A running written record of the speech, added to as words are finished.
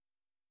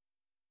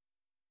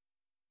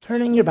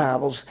Turn in your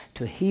Bibles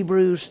to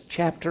Hebrews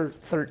chapter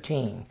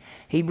 13.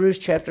 Hebrews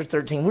chapter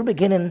 13. We're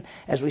beginning,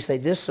 as we say,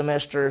 this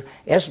semester,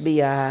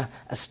 SBI,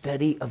 a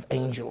study of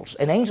angels.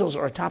 And angels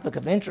are a topic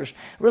of interest.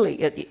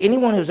 Really,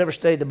 anyone who's ever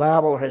studied the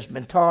Bible or has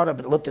been taught or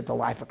looked at the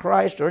life of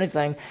Christ or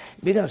anything,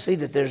 you're going to see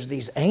that there's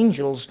these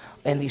angels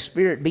and these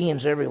spirit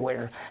beings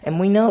everywhere. And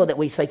we know that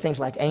we say things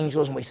like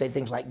angels and we say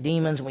things like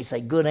demons and we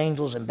say good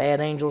angels and bad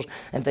angels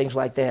and things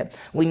like that.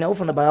 We know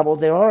from the Bible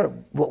there are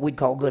what we'd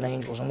call good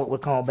angels and what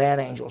we'd call bad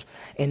angels.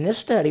 In this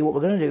study, what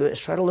we're going to do is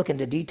try to look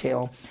into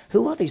detail,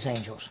 who are these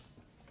angels?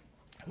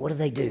 What do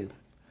they do?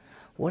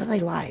 What are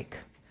they like?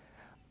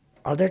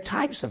 Are there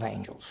types of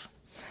angels?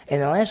 In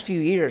the last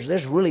few years,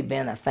 there's really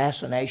been a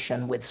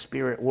fascination with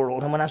spirit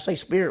world. And when I say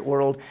spirit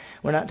world,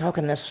 we're not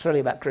talking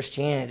necessarily about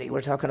Christianity.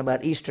 We're talking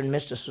about Eastern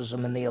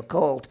mysticism and the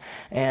occult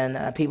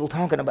and people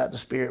talking about the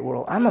spirit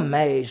world. I'm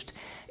amazed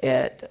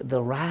at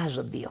the rise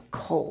of the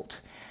occult.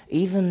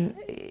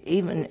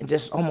 Even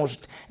just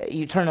almost,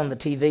 you turn on the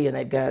TV and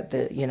they've got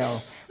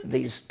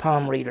these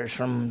palm readers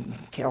from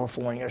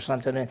California or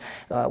something.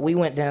 And we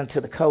went down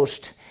to the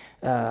coast.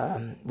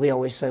 We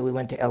always say we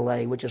went to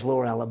L.A., which is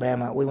Lower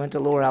Alabama. We went to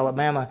Lower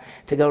Alabama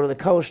to go to the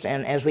coast,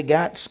 and as we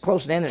got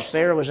close in there,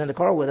 Sarah was in the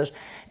car with us,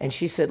 and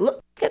she said,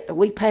 "Look,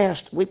 we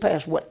passed what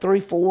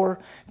 3-4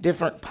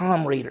 different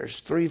palm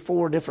readers,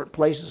 3-4 different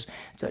places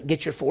to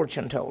get your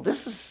fortune told.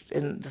 This is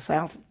in the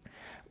South,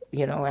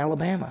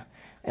 Alabama."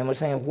 And we're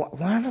saying,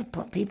 why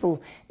are people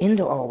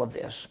into all of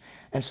this?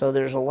 And so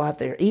there's a lot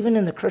there. Even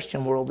in the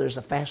Christian world, there's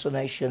a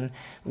fascination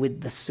with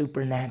the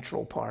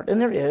supernatural part.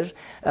 And there is.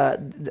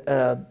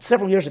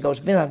 Several years ago, it's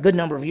been a good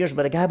number of years,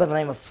 but a guy by the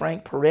name of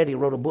Frank Peretti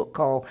wrote a book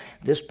called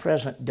This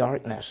Present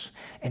Darkness.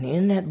 And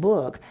in that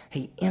book,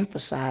 he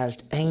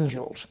emphasized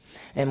angels.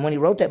 And when he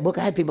wrote that book,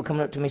 I had people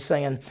coming up to me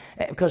saying,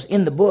 because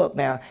in the book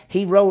now,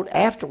 he wrote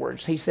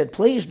afterwards, he said,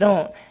 please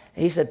don't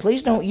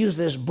use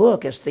this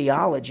book as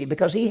theology,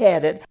 because he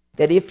had it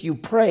that if you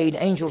prayed,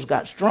 angels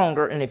got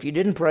stronger, and if you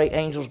didn't pray,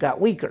 angels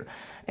got weaker.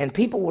 And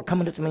people were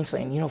coming up to me and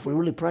saying, if we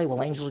really pray,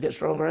 will angels get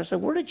stronger? I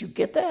said, where did you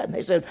get that? And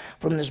they said,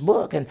 from this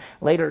book. And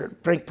later,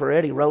 Frank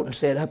Peretti wrote and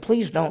said,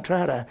 please don't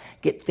try to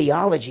get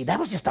theology. That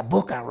was just a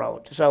book I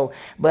wrote.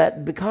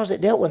 But because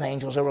it dealt with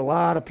angels, there were a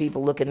lot of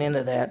people looking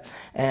into that,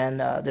 and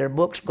there are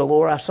books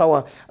galore. I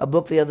saw a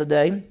book the other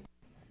day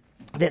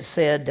that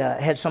said,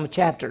 had some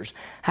chapters,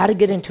 how to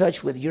get in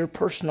touch with your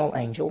personal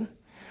angel,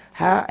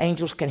 how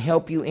angels can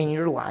help you in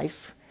your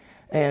life,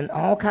 and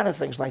all kind of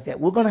things like that.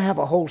 We're going to have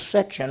a whole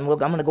section. I'm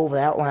going to go over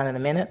the outline in a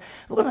minute.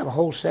 We're going to have a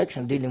whole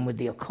section dealing with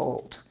the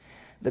occult,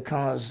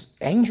 because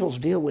angels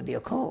deal with the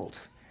occult,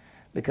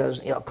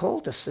 because the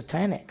occult is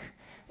satanic.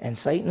 And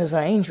Satan is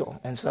an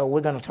angel, and so we're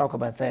going to talk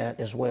about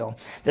that as well.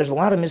 There's a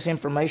lot of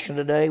misinformation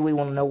today. We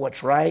want to know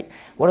what's right.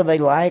 What are they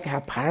like? How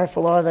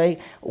powerful are they?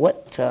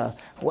 What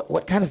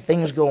kind of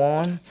things go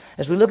on?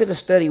 As we look at the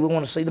study, we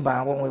want to see the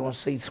Bible, and we want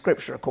to see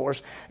Scripture, of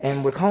course,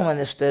 and we're calling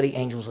this study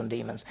Angels and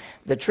Demons.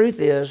 The truth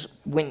is,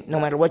 no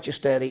matter what you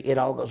study, it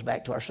all goes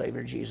back to our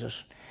Savior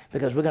Jesus,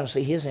 because we're going to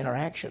see his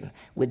interaction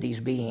with these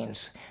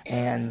beings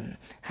and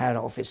how it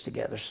all fits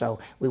together. So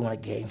we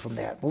want to gain from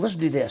that. Well, let's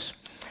do this.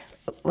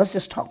 Let's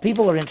just talk.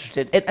 People are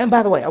interested. And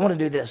by the way, I want to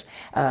do this.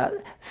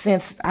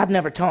 Since I've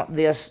never taught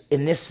this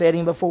in this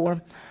setting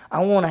before,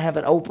 I want to have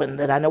it open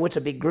that I know it's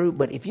a big group,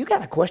 but if you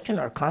got a question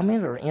or a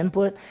comment or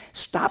input,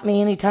 stop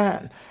me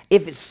anytime.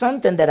 If it's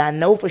something that I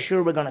know for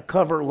sure we're going to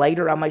cover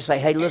later, I might say,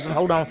 hey, listen,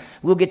 hold on.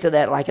 We'll get to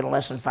that like in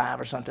lesson 5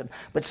 or something.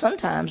 But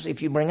sometimes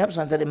if you bring up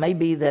something, it may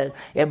be that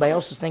everybody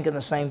else is thinking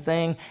the same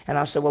thing, and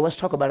I'll say, well, let's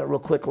talk about it real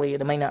quickly.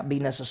 It may not be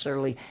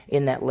necessarily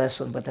in that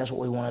lesson, but that's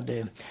what we want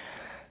to do.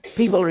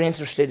 People are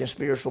interested in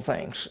spiritual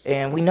things,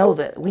 and we know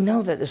that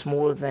it's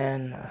more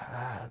than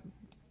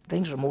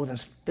things are more than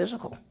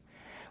physical.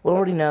 We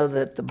already know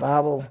that the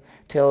Bible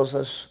tells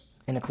us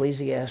in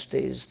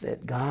Ecclesiastes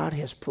that God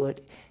has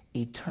put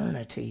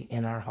eternity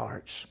in our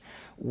hearts.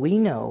 We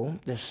know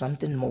there's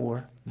something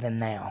more than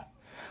now.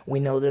 We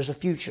know there's a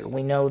future.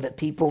 We know that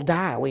people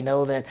die. We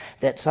know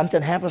that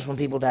something happens when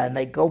people die and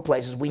they go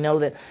places. We know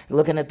that,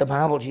 looking at the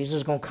Bible, Jesus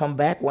is going to come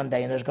back one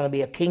day and there's going to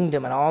be a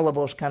kingdom and all of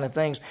those kind of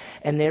things.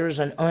 And there is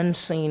an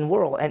unseen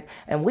world.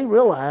 And we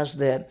realize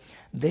that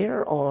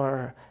there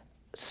are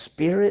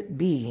spirit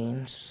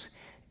beings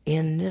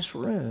in this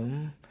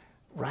room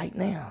right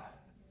now.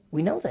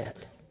 We know that.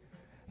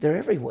 They're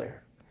everywhere.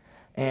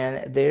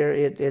 And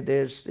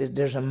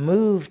there's a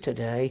move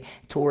today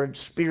towards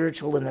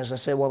spiritual, and as I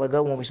said a while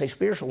ago, when we say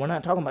spiritual, we're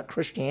not talking about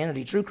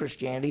Christianity, true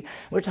Christianity.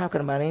 We're talking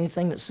about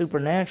anything that's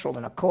supernatural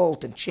and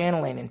occult and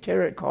channeling and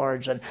tarot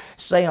cards and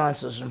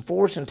seances and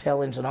fortune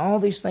tellings and all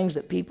these things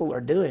that people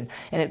are doing.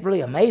 And it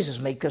really amazes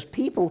me because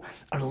people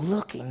are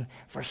looking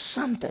for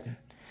something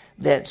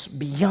that's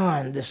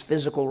beyond this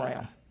physical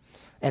realm.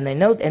 And they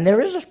know, and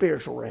there is a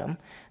spiritual realm,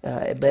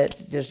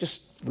 but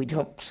we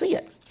don't see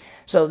it.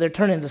 So they're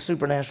turning to the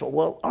supernatural.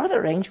 Well, are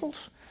there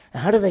angels?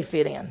 How do they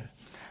fit in?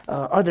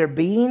 Are there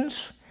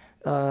beings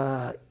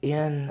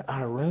in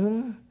our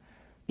room,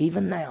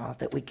 even now,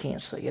 that we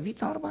can't see? Have you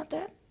thought about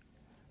that?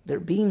 There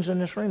are beings in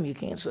this room you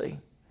can't see.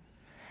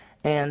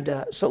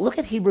 And so look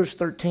at Hebrews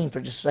 13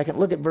 for just a second.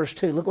 Look at verse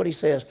 2. Look what he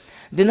says.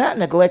 Do not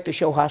neglect to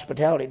show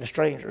hospitality to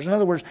strangers. In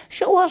other words,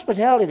 show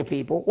hospitality to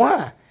people.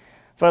 Why?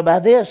 For by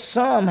this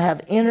some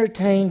have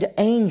entertained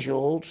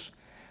angels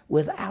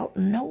without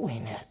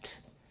knowing it.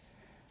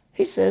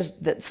 He says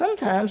that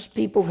sometimes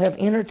people have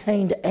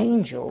entertained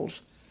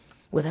angels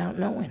without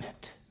knowing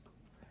it.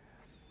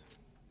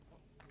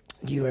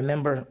 Do you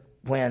remember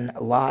when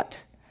Lot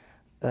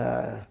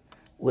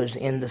was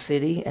in the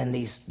city and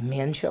these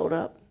men showed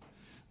up?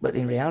 But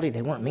in reality,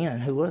 they weren't men.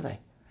 Who were they?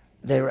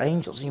 They were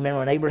angels. You remember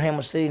when Abraham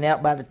was sitting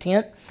out by the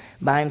tent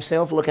by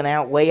himself, looking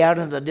out way out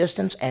into the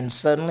distance, and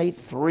suddenly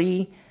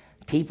 3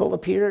 people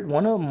appeared?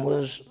 One of them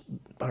was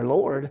our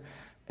Lord,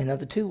 and the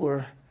other 2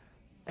 were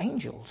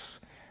angels.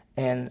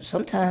 And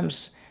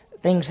sometimes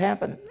things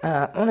happen.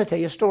 I want to tell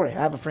you a story.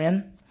 I have a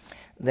friend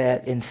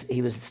that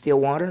he was in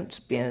Stillwater. It's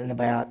been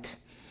about,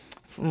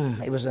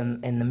 it was in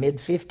the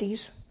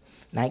mid-50s.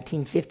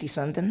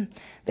 1950-something.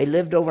 They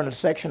lived over in a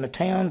section of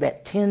town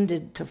that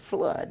tended to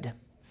flood.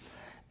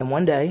 And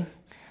one day,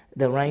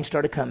 the rain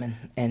started coming,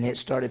 and it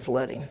started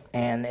flooding.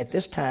 And at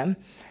this time,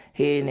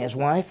 he and his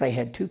wife, they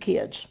had 2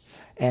 kids.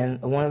 And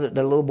one of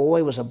the little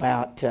boy was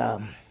about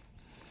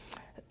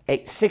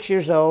 6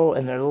 years old,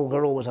 and their little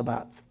girl was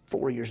about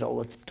 4 years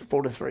old,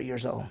 4 to 3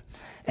 years old.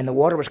 And the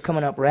water was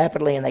coming up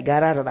rapidly, and they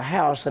got out of the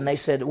house, and they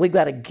said, we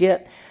got to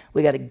get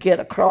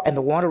across. And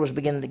the water was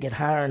beginning to get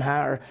higher and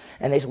higher.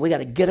 And they said, we got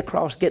to get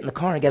across, get in the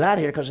car, and get out of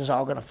here because it's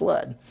all going to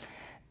flood.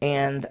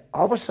 And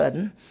all of a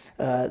sudden,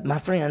 my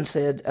friend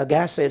said, a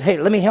guy said, hey,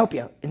 let me help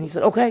you. And he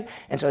said, okay.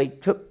 And so he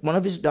took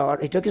his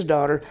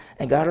daughter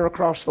and got her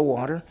across the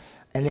water.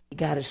 And then he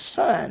got his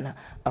son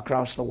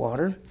across the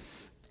water.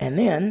 And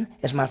then,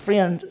 as my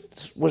friend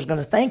was going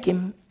to thank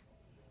him,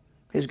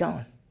 he was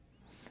gone.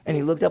 And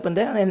he looked up and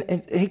down,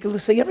 and he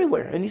could see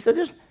everywhere. And he said,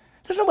 there's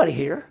nobody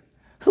here.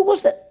 Who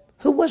was that?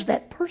 Who was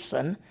that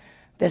person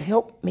that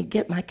helped me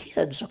get my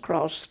kids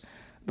across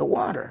the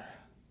water?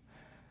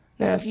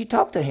 Now, if you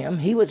talk to him,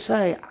 he would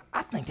say,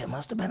 I think that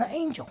must have been an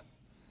angel.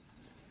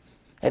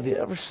 Have you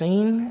ever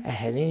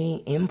had any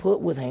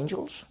input with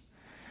angels?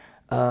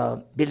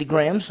 Billy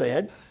Graham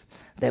said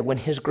that when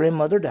his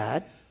grandmother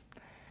died,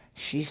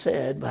 she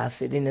said, by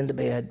sitting in the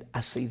bed,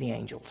 I see the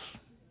angels.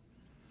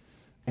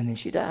 And then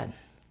she died.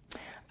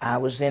 I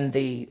was in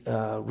the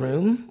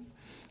room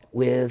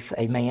with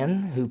a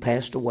man who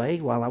passed away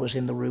while I was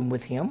in the room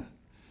with him.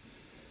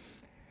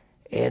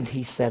 And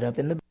he sat up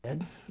in the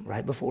bed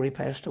right before he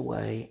passed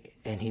away,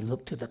 and he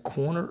looked to the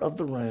corner of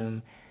the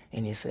room,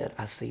 and he said,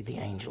 I see the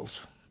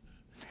angels.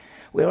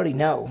 We already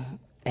know,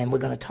 and we're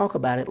going to talk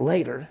about it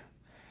later,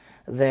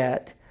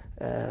 that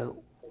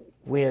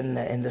when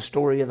in the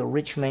story of the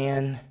rich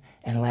man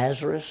and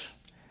Lazarus,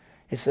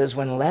 it says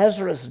when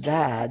Lazarus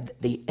died,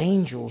 the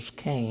angels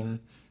came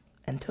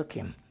and took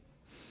him.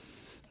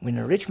 When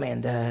the rich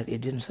man died,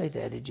 it didn't say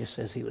that. It just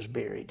says he was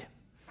buried.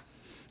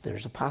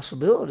 There's a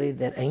possibility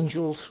that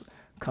angels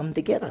come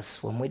to get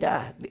us when we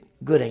die.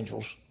 Good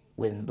angels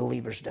when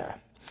believers die.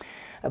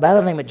 A guy by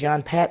the name of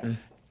John Patton,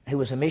 who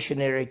was a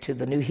missionary to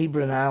the New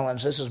Hebridean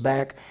Islands. This is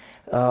back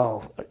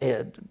close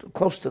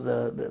to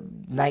the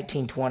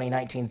 1920,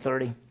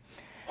 1930.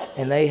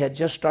 And they had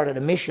just started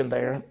a mission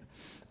there.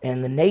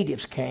 And the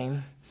natives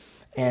came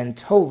and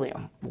told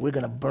them, we're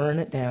going to burn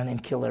it down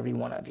and kill every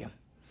one of you.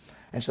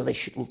 And so they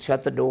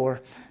shut the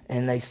door,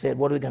 and they said,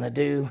 what are we going to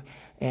do?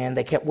 And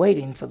they kept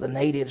waiting for the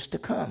natives to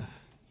come.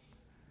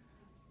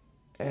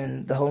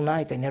 And the whole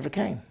night, they never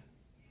came.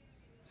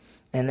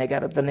 And they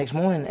got up the next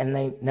morning, and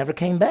they never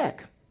came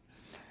back.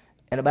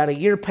 And about a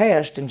year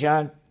passed, and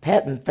John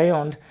Patton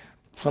found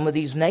some of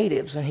these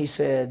natives, and he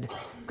said,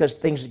 because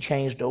things had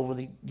changed over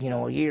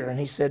a year, and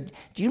he said,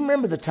 do you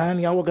remember the time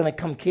y'all were going to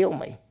come kill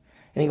me?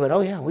 And he went, oh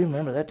yeah, we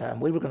remember that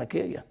time. We were going to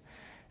kill you.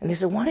 And they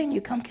said, why didn't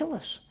you come kill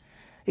us?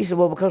 He said,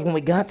 well, because when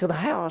we got to the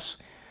house,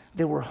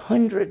 there were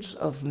hundreds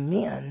of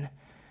men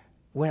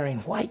wearing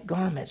white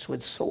garments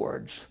with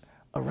swords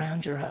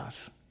around your house.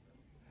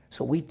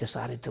 So we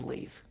decided to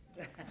leave.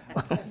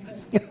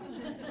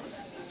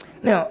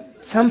 Now,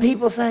 some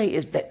people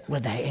say, were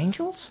they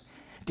angels?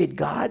 Did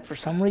God, for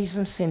some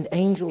reason, send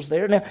angels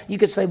there? Now, you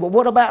could say, well,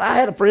 what about, I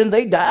had a friend,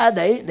 they died,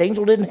 the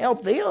angel didn't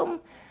help them,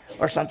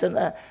 or something.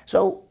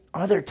 So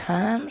are there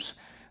times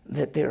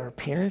that there are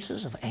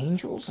appearances of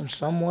angels in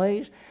some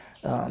ways?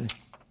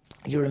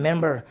 You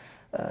remember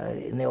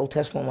in the Old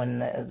Testament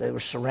when they were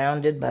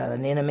surrounded by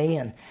an enemy,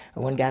 and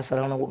one guy said,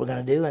 I don't know what we're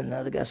going to do, and the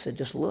other guy said,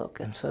 just look.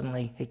 And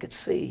suddenly he could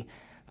see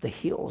the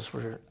hills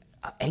were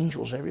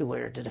angels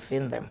everywhere to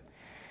defend them.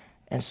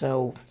 And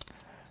so,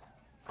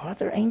 are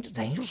there angels?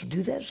 The angels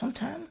do that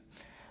sometime?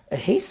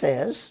 He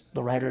says,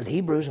 the writer of the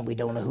Hebrews, and we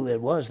don't know who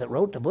it was that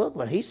wrote the book,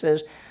 but he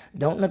says,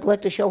 don't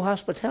neglect to show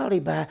hospitality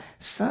by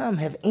some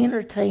have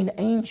entertained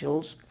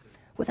angels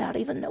without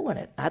even knowing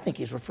it. I think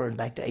he's referring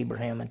back to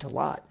Abraham and to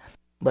Lot.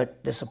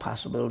 But there's a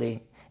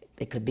possibility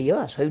it could be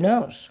us. Who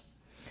knows?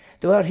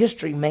 Throughout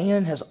history,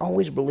 man has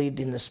always believed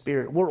in the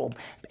spirit world.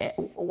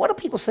 What do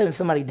people say when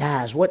somebody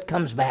dies? What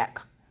comes back?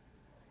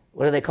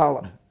 What do they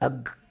call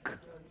them?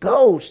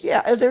 Ghost.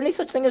 Yeah. Is there any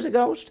such thing as a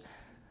ghost?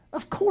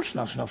 Of course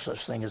there's no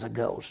such thing as a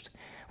ghost.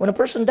 When a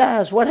person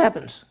dies, what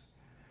happens?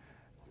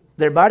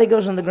 Their body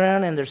goes in the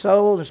ground, and their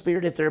soul and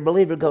spirit, if they're a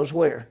believer, goes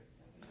where?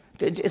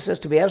 It says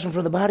to be absent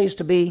from the body is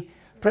to be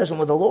present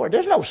with the Lord.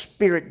 There's no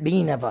spirit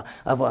being of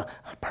a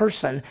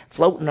person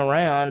floating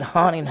around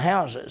haunting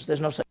houses.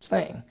 There's no such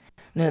thing.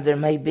 Now, there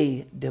may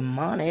be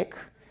demonic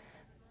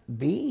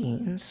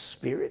beings,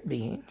 spirit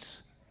beings,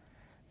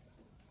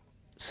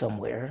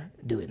 somewhere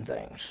doing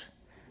things.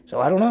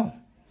 So I don't know.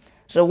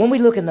 So when we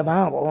look in the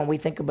Bible and we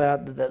think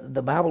about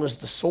the Bible is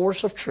the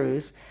source of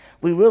truth,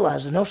 we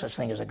realize there's no such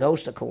thing as a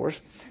ghost, of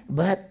course,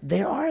 but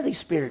there are these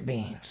spirit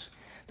beings.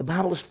 The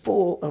Bible is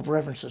full of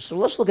references. So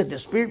let's look at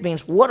this. Spirit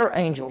beings, what are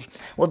angels?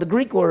 Well, the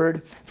Greek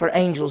word for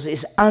angels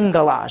is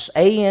angelos,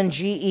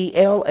 A-N-G-E-L-L-O-S,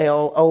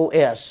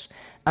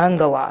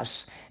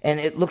 angelos. And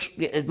it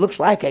looks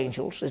like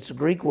angels. It's a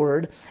Greek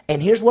word.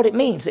 And here's what it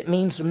means. It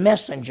means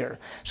messenger.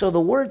 So the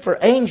word for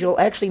angel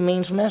actually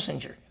means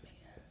messenger.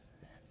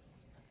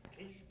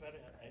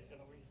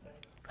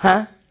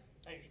 Huh?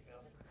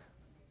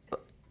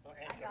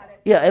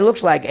 Yeah, it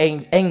looks like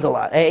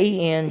angelos,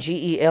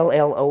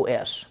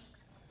 A-N-G-E-L-L-O-S.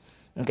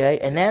 Okay,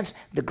 and that's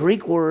the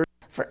Greek word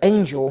for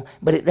angel,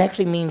 but it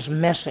actually means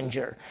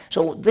messenger.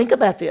 So think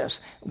about this.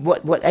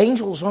 What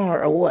angels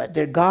are what?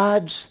 They're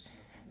God's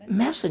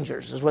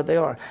messengers is what they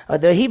are.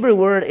 The Hebrew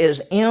word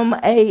is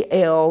M-A-L-A-C-H,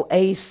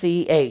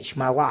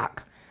 malach.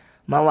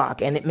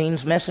 Malach, and it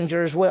means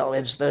messenger as well.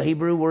 It's the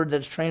Hebrew word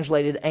that's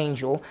translated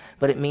angel,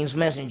 but it means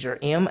messenger,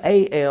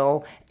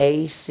 M-A-L-A-C-H.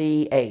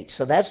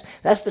 So that's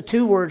the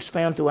two words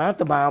found throughout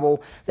the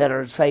Bible that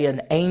are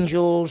saying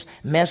angels,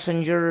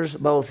 messengers,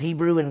 both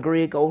Hebrew and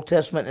Greek, Old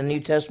Testament and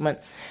New Testament.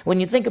 When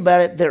you think about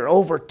it, there are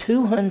over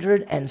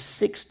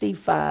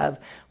 265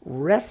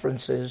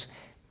 references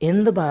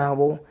in the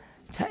Bible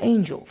to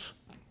angels.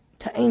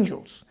 To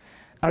angels.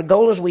 Our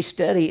goal as we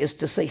study is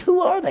to see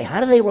who are they?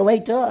 How do they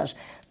relate to us?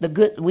 The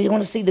good, we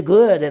want to see the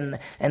good and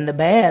the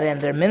bad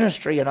and their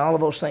ministry and all of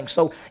those things.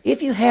 So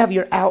if you have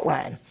your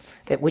outline,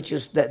 which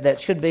is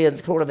that should be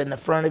sort of in the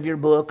front of your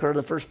book or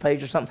the first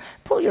page or something,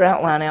 pull your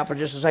outline out for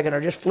just a second or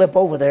just flip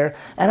over there,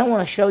 and I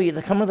want to show you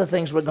some of the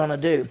things we're going to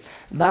do.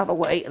 By the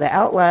way, the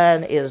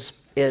outline is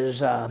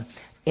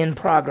in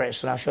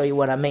progress, and I'll show you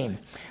what I mean.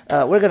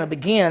 We're going to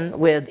begin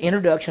with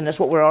introduction.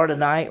 That's what we are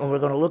tonight, and we're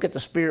going to look at the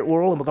spirit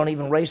world, and we're going to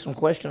even raise some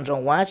questions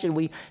on why should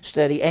we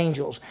study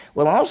angels.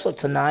 We'll also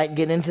tonight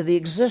get into the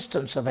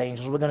existence of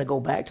angels. We're going to go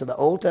back to the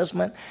Old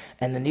Testament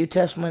and the New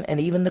Testament and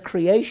even the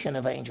creation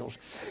of angels.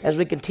 As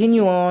we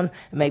continue on,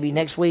 maybe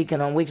next week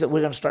and on weeks that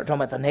we're going to start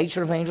talking about the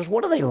nature of angels.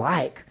 What are they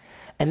like?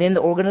 And then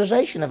the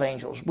organization of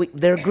angels.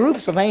 There are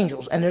groups of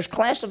angels, and there's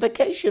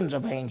classifications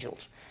of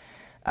angels.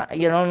 I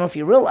don't know if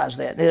you realize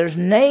that. There's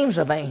names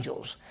of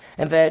angels.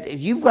 In fact, if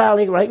you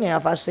probably right now,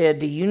 if I said,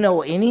 do you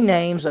know any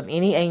names of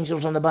any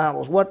angels in the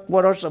Bible?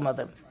 What are some of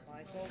them?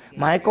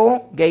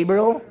 Michael,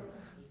 Gabriel,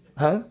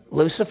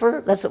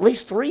 Lucifer. That's at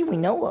least 3 we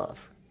know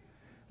of.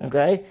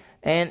 Okay?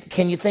 And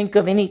can you think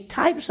of any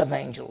types of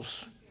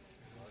angels?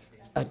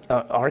 An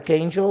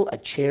archangel, a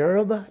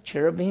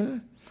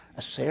cherubim,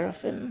 a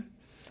seraphim.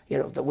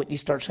 What you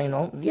start saying,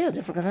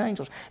 different kind of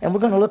angels. And we're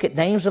going to look at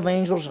names of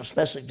angels and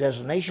specific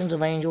designations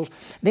of angels.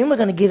 Then we're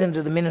going to get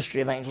into the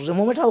ministry of angels. And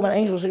when we're talking about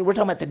angels, we're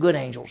talking about the good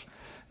angels.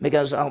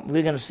 Because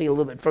we're going to see a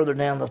little bit further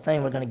down the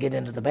thing, we're going to get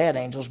into the bad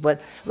angels.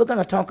 But we're going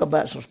to talk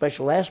about some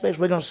special aspects.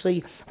 We're going to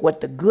see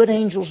what the good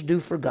angels do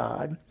for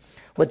God,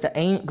 what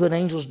the good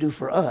angels do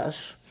for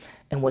us,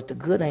 and what the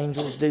good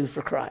angels do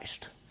for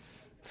Christ.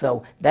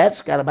 So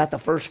that's got about the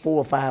first 4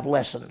 or 5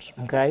 lessons,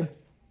 okay?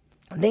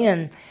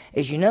 Then,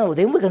 as you know,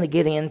 then we're going to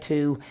get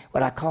into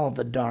what I call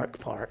the dark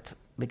part,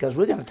 because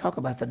we're going to talk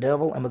about the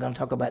devil and we're going to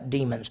talk about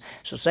demons.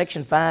 So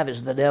section 5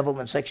 is the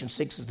devil and section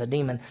 6 is the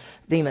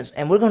demons.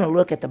 And we're going to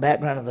look at the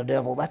background of the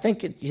devil. I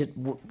think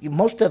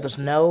most of us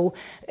know,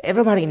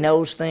 everybody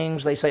knows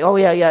things. They say, oh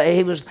yeah,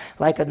 he was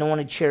like an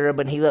anointed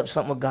cherub and he loved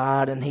something with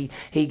God and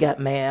he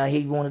got mad.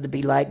 He wanted to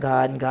be like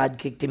God and God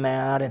kicked him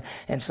out.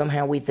 And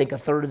somehow we think a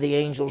third of the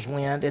angels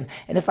went. And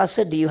if I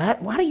said to you,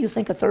 why do you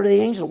think a third of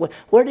the angels went?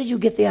 Where did you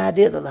get the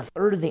idea that a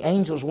third of the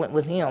angels went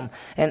with him?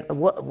 And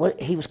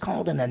what he was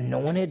called an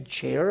anointed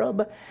cherub?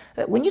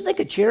 When you think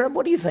of cherub,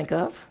 what do you think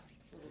of?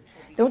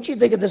 Don't you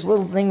think of this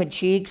little thing with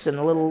cheeks and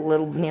a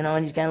little,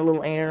 and he's got a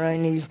little air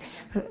and he's,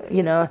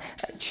 you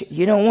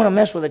don't want to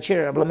mess with a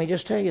cherub. Let me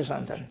just tell you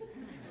something.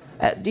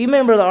 Do you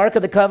remember the Ark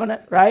of the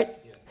Covenant, right?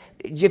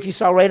 If you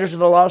saw Raiders of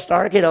the Lost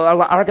Ark,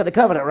 Ark of the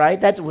Covenant,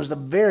 right? That was the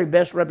very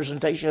best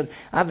representation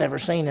I've ever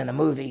seen in a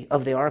movie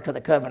of the Ark of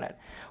the Covenant.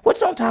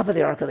 What's on top of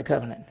the Ark of the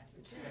Covenant?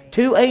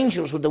 2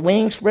 angels with the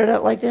wings spread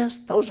out like this.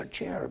 Those are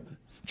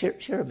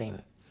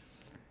cherubim.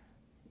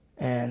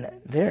 And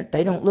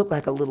they don't look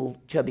like a little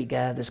chubby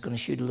guy that's going to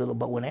shoot a little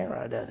bow and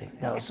arrow, does he?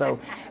 No. So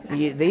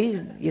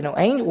these,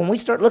 angels, when we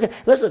start looking,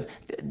 listen,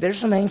 there's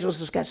some angels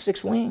that's got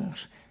 6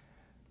 wings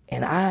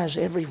and eyes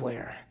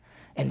everywhere.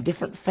 and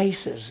different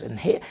faces.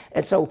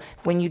 And so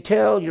when you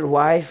tell your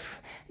wife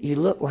you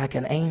look like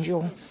an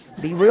angel,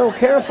 be real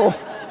careful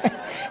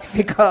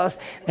because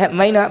that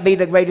may not be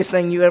the greatest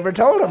thing you ever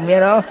told them,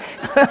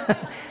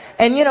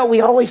 And, we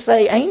always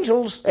say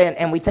angels,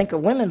 and we think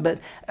of women, but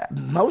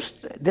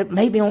there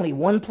may be only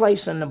one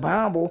place in the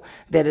Bible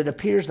that it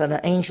appears that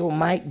an angel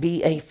might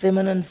be a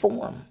feminine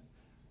form.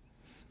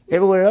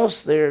 Everywhere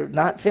else, they're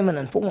not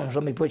feminine forms.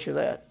 Let me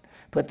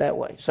put that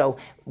way. So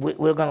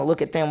we're going to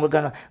look at them. We're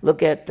going to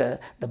look at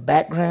the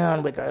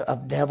background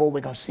of devil.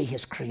 We're going to see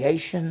his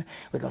creation.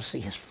 We're going to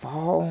see his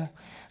fall,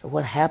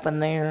 what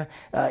happened there.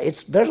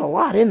 There's a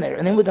lot in there.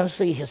 And then we're going to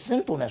see his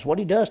sinfulness, what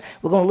he does.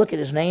 We're going to look at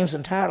his names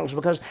and titles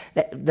because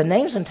the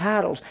names and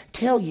titles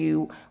tell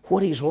you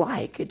what he's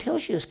like. It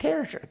tells you his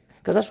character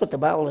because that's what the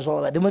Bible is all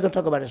about. Then we're going to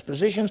talk about his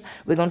positions.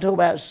 We're going to talk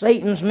about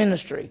Satan's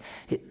ministry,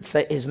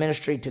 his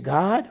ministry to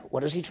God. What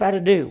does he try to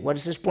do? What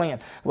is his plan?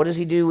 What does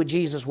he do with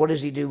Jesus? What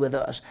does he do with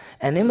us?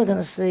 And then we're going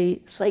to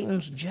see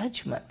Satan's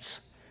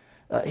judgments.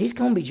 He's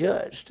going to be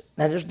judged.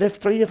 Now, there's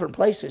 3 different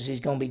places he's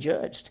going to be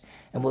judged,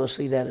 and we'll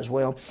see that as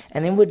well.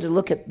 And then we'll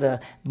look at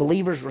the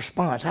believer's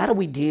response. How do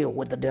we deal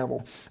with the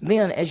devil?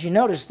 Then, as you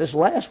notice, this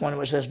last one,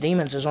 where it says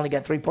demons, has only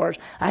got 3 parts.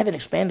 I haven't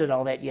expanded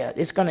all that yet.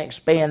 It's going to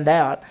expand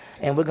out,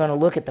 and we're going to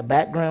look at the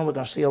background. We're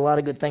going to see a lot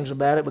of good things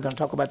about it. We're going to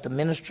talk about the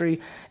ministry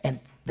and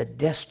the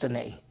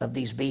destiny of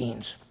these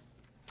beings.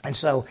 And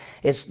so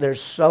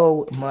there's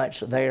so much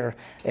there,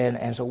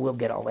 and so we'll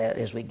get all that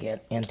as we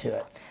get into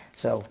it.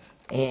 So,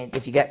 and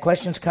if you got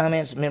questions,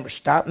 comments, remember,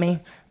 stop me,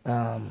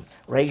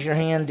 raise your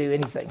hand, do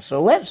anything.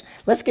 So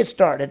let's get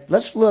started.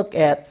 Let's look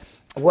at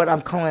what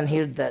I'm calling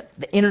here the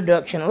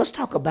introduction. Let's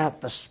talk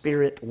about the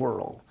spirit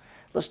world.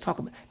 Let's talk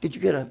about. Did you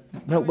get a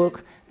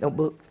notebook?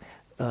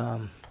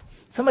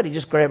 Somebody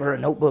just grab her a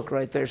notebook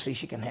right there so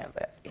she can have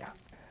that. Yeah.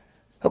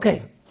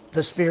 Okay.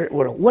 The spirit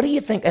world. What do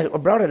you think? I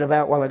brought it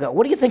about a while ago.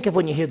 What do you think of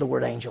when you hear the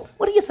word angel?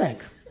 What do you think?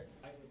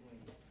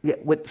 Yeah,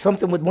 with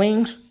something with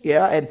wings,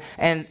 yeah,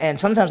 and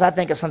sometimes I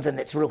think of something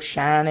that's real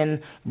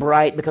shining,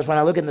 bright, because when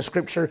I look in the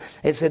scripture,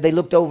 it said they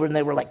looked over and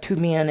they were like 2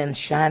 men in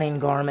shining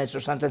garments or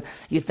something.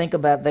 You think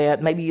about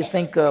that. Maybe you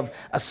think of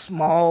a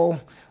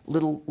small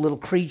little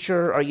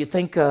creature, or you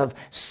think of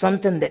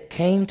something that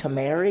came to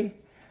Mary,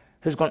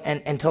 who's going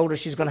and told her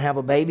she's going to have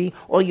a baby,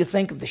 or you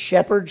think of the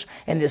shepherds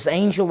and this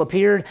angel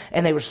appeared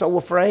and they were so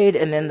afraid,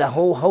 and then the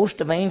whole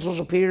host of angels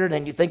appeared,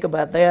 and you think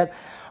about that.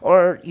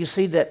 Or you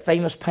see that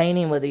famous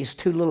painting where these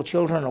 2 little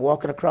children are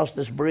walking across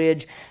this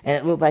bridge, and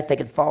it looked like they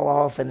could fall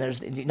off, and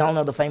you don't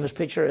know the famous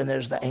picture, and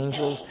there's the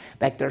angels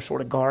back there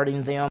sort of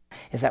guarding them.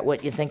 Is that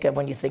what you think of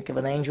when you think of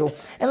an angel?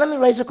 And let me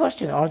raise a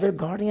question. Are there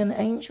guardian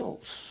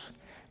angels?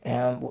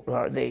 And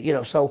are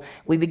they, so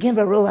we begin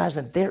by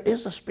realizing that there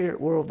is a spirit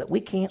world that we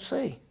can't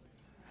see.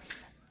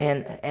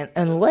 And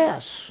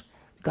unless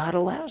God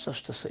allows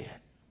us to see it.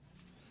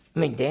 I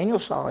mean, Daniel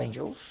saw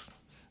angels.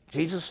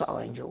 Jesus saw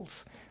angels.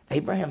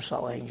 Abraham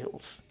saw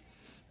angels.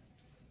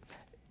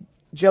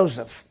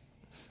 Joseph,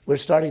 we're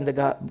starting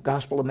the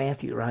Gospel of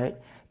Matthew, right?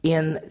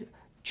 In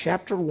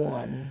chapter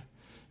 1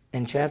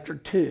 and chapter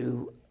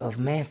 2 of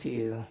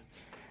Matthew,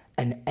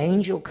 an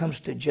angel comes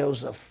to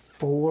Joseph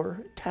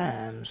 4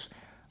 times,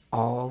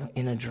 all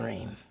in a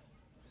dream.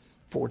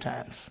 4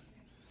 times.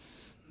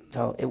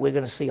 So we're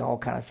going to see all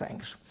kind of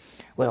things.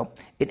 Well,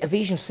 in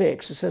Ephesians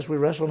 6, it says we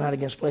wrestle not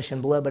against flesh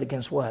and blood, but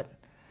against what?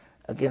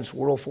 Against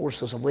world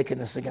forces of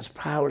wickedness, against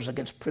powers,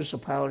 against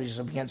principalities,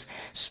 against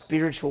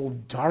spiritual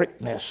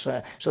darkness.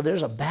 So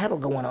there's a battle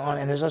going on.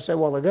 And as I said a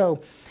while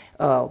ago,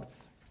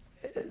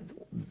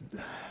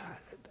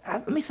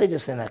 let me say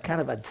this in a kind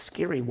of a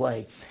scary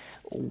way.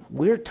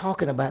 We're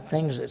talking about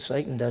things that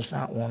Satan does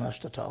not want us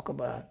to talk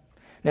about.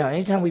 Now,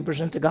 anytime we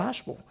present the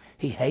gospel,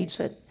 he hates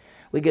it.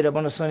 We get up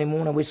on a Sunday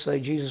morning, we say,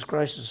 Jesus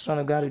Christ is the Son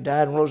of God who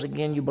died and rose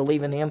again. You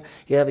believe in him,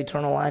 you have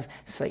eternal life.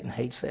 Satan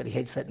hates that. He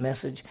hates that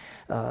message.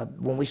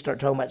 When we start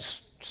talking about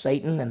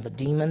Satan and the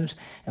demons,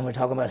 and we're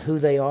talking about who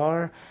they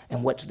are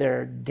and what's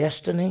their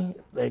destiny,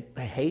 they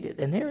hate it.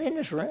 And they're in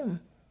this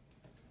room.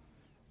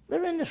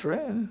 They're in this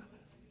room.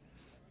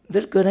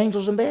 There's good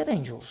angels and bad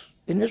angels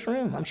in this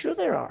room. I'm sure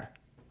there are.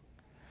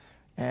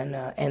 And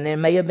there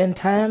may have been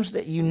times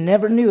that you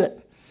never knew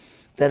it,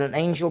 that an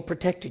angel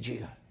protected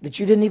you, that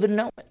you didn't even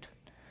know it.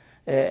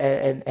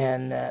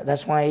 And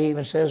that's why he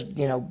even says,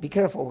 be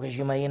careful because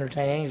you may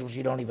entertain angels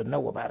you don't even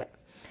know about it.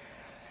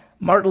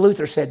 Martin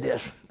Luther said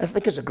this. I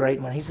think it's a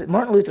great one.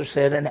 Martin Luther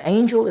said, an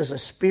angel is a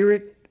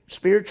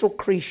spiritual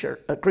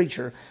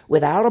creature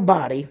without a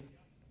body,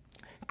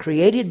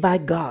 created by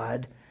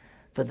God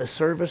for the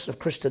service of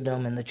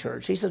Christendom in the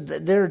church. He said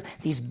that there are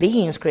these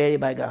beings created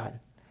by God.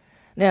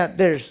 Now,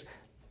 there's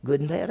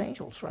good and bad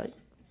angels, right?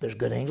 There's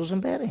good angels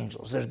and bad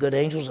angels. There's good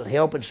angels that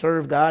help and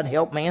serve God,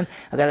 help man.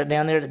 I got it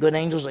down there. The good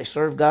angels, they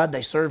serve God,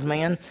 they serve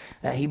man.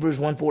 Hebrews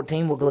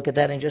 1:14, we'll look at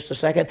that in just a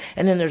second.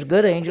 And then there's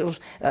good angels,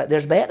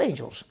 there's bad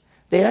angels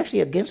They're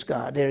actually against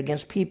God. They're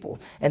against people.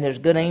 And there's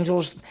good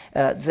angels.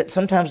 That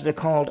sometimes they're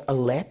called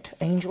elect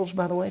angels,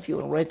 by the way, if you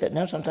want to write that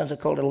down. Sometimes they're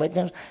called elect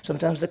angels.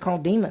 Sometimes they're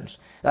called demons.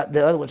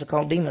 The other ones are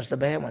called demons, the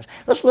bad ones.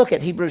 Let's look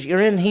at Hebrews.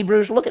 You're in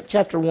Hebrews. Look at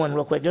chapter 1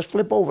 real quick. Just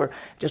flip over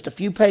just a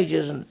few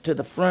pages to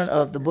the front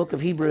of the book of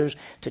Hebrews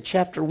to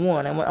chapter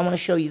 1. I want to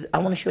show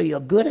you a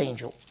good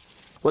angel,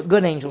 what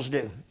good angels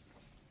do.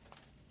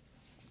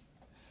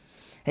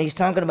 And he's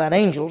talking about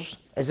angels.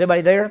 Is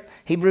everybody there?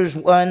 Hebrews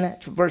 1,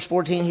 verse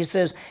 14, he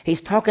says,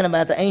 he's talking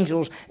about the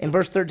angels. In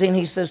verse 13,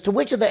 he says, to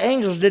which of the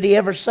angels did he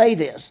ever say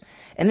this?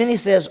 And then he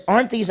says,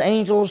 aren't these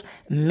angels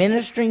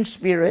ministering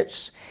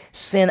spirits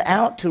sent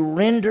out to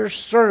render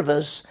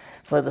service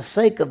for the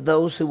sake of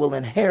those who will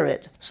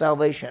inherit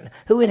salvation?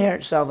 Who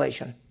inherits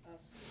salvation?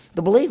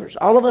 The believers.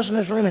 All of us in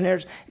this room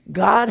inherits.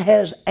 God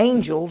has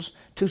angels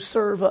to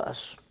serve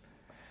us.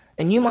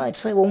 And you might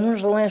say, well,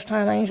 when's the last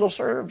time angels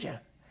served you?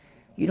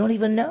 You don't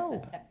even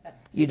know.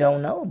 You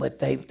don't know, but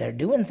they're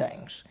doing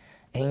things.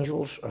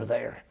 Angels are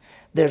there.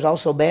 There's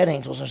also bad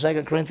angels. In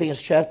 2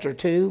 Corinthians chapter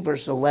 2,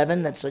 verse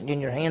 11, that's in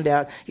your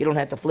handout. You don't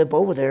have to flip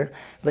over there.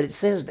 But it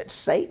says that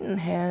Satan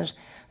has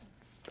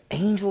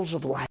angels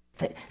of light.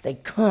 They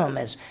come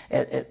as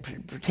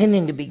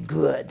pretending to be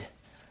good.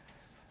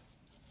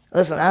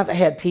 Listen, I've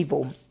had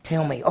people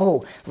tell me,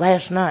 oh,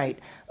 last night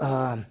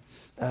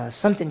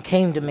something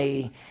came to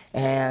me,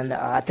 and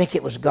I think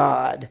it was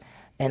God,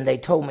 and they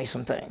told me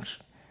some things.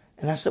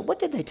 And I said, what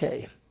did they tell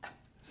you?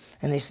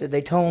 And they said,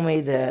 they told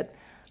me that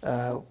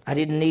I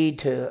didn't need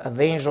to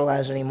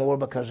evangelize anymore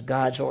because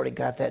God's already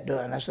got that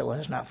done. And I said, well,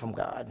 that's not from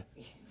God.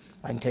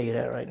 I can tell you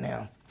that right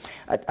now.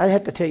 I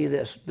have to tell you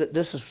this.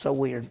 This is so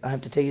weird. I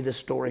have to tell you this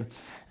story.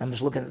 I'm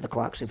just looking at the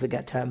clock, see if we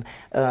got time.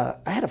 I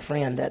had a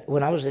friend that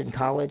when I was in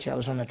college, I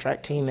was on the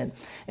track team,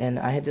 and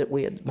I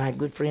had my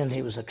good friend.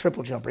 He was a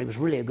triple jumper. He was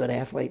really a good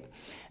athlete,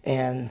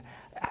 and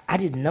I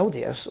didn't know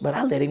this, but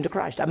I led him to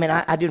Christ. I mean,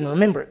 I didn't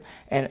remember it.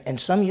 And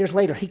some years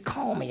later, he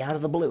called me out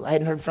of the blue. I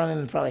hadn't heard from him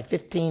in probably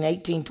 15,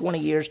 18, 20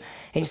 years.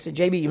 And he said,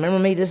 JB, you remember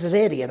me? This is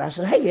Eddie. And I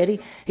said, hey, Eddie.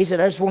 He said,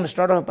 I just want to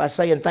start off by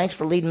saying thanks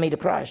for leading me to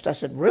Christ. I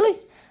said, really?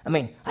 I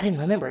mean, I didn't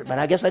remember it, but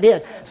I guess I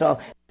did. So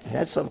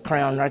that's a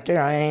crown right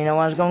there. I didn't know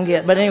I was going to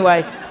get. But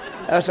anyway,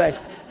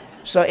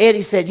 so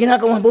Eddie said, you're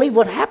not going to believe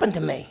what happened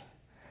to me.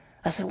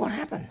 I said, what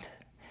happened?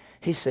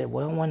 He said,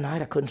 well, one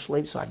night I couldn't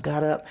sleep, so I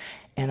got up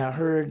and I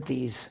heard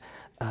these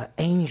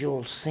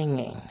angels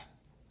singing.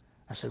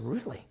 I said,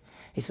 really?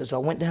 He said, so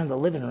I went down to the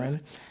living room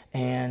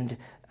and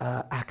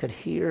I could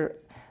hear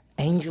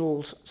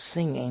angels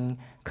singing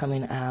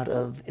coming out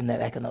of,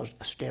 back in those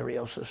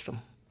stereo system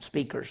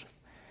speakers.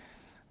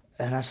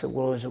 And I said,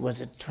 well, was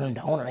it turned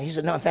on? And he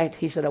said, no, in fact,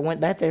 he said, I went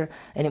back there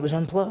and it was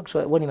unplugged, so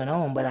it wasn't even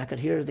on, but I could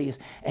hear these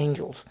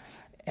angels.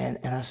 And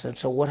I said,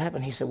 so what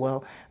happened? He said,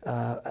 well,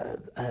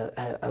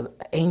 an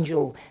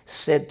angel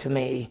said to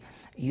me,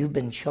 you've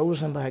been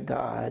chosen by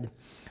God,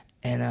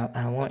 and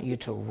I want you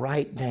to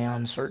write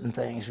down certain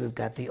things. We've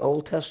got the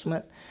Old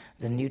Testament,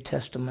 the New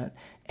Testament,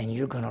 and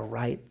you're going to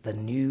write the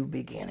new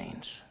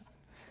beginnings.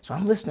 So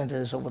I'm listening to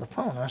this over the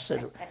phone, and I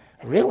said,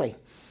 really?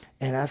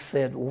 And I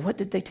said, well, what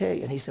did they tell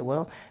you? And he said,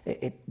 well,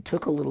 it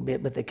took a little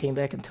bit, but they came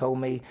back and told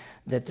me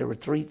that there were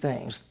three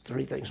things.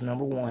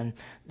 Number one,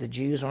 the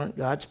Jews aren't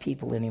God's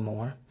people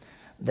anymore,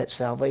 that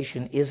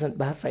salvation isn't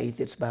by faith,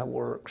 it's by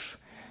works,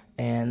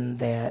 and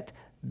that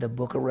the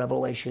book of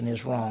Revelation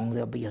is wrong.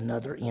 There'll be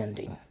another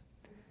ending.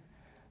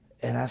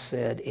 And I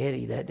said,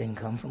 Eddie, that didn't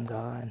come from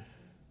God.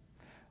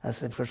 I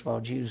said, first of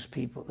all, Jews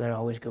people, they're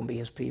always going to be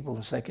his people.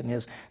 And second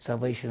is,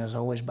 salvation is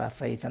always by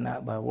faith and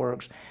not by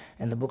works.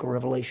 And the book of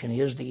Revelation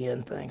is the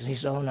end things. He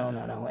said, oh,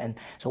 no. And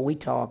so we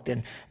talked,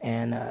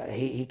 and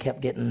he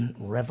kept getting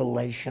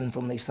revelation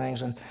from these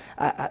things. And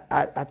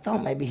I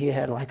thought maybe he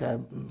had like a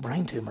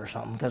brain tumor or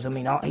something, because, I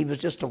mean, he was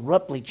just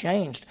abruptly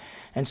changed.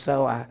 And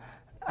so I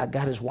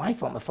got his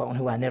wife on the phone,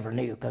 who I never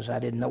knew because I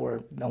didn't know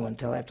her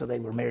until after they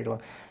were married.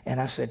 And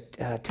I said,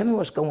 tell me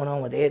what's going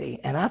on with Eddie.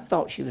 And I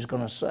thought she was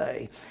going to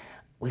say,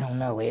 we don't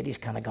know, Eddie's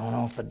kind of gone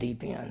off the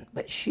deep end.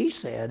 But she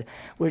said,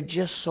 we're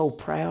just so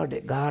proud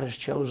that God has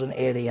chosen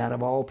Eddie out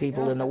of all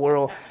people in the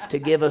world to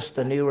give us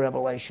the new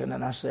revelation.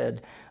 And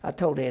I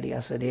told Eddie,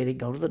 Eddie,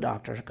 go to the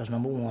doctor, because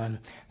number one,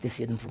 this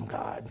isn't from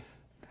God.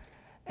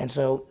 And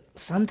so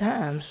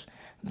sometimes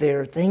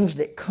there are things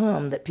that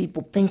come that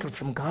people think are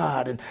from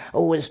God, and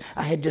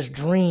I had this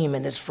dream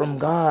and it's from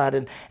God,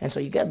 and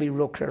so you got to be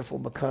real careful,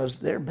 because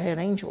they're bad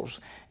angels,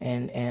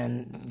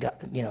 and God,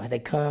 they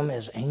come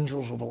as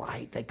angels of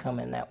light. They come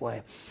in that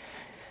way.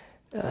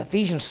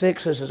 Ephesians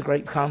 6 says there's a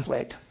great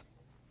conflict.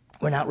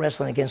 We're not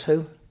wrestling against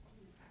who?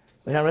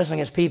 We're not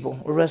wrestling against people.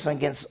 We're wrestling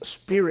against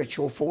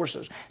spiritual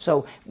forces.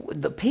 So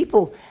the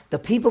people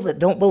that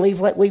don't believe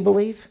like we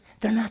believe,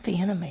 they're not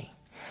the enemy.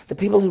 The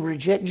people who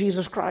reject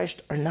Jesus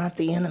Christ are not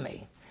the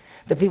enemy.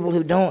 The people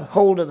who don't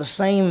hold to the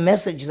same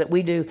message that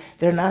we do,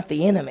 they're not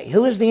the enemy.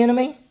 Who is the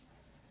enemy?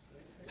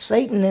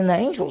 Satan and the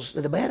angels,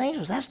 the bad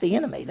angels. That's the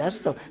enemy. That's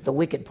the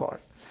wicked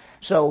part.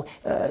 So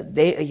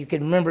you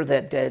can remember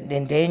that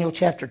in Daniel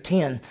chapter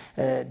 10,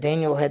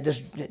 Daniel had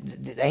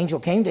the angel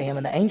came to him,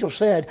 and the angel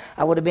said,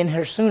 I would have been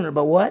here sooner,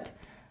 but what?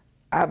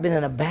 I've been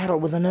in a battle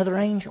with another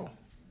angel,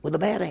 with a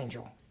bad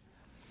angel.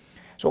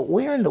 So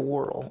where in the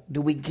world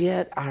do we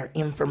get our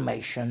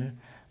information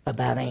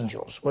about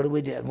angels? What do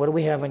we do? What do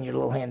we have on your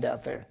little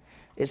handout there?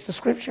 It's the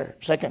Scripture.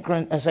 2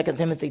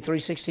 Timothy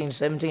 3:16,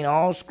 17,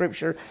 all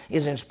Scripture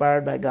is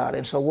inspired by God.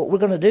 And so what we're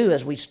going to do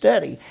as we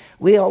study,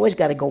 we always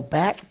got to go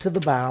back to the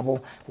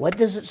Bible. What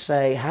does it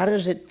say? How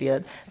does it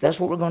fit? That's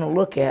what we're going to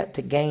look at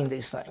to gain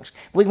these things.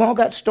 We've all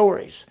got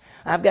stories.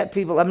 I've got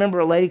people, I remember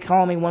a lady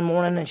called me one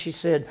morning and she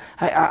said,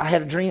 I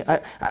had a dream.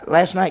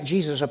 Last night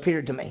Jesus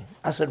appeared to me.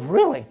 I said,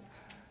 really?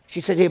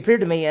 She said, he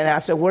appeared to me. And I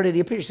said, where did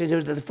he appear? She said, he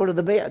was at the foot of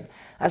the bed.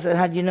 I said,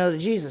 how did you know that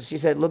Jesus? She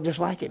said, looked just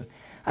like him.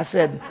 I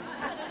said,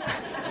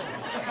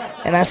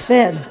 I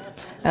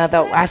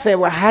said,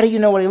 well, how do you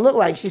know what he looked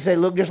like? She said,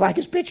 looked just like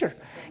his picture.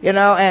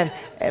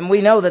 And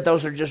we know that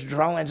those are just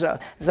drawings.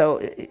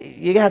 So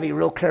you got to be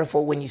real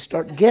careful when you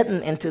start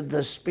getting into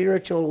the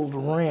spiritual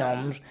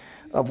realms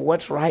of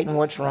what's right and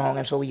what's wrong,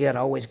 and so we got to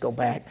always go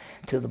back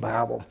to the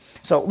Bible.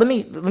 So let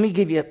me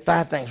give you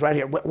 5 things right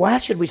here. Why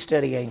should we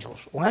study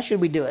angels? Why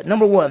should we do it?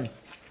 Number 1,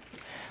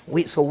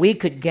 so we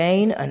could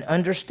gain an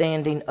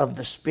understanding of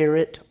the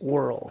spirit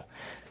world.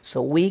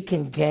 So we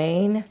can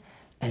gain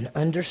an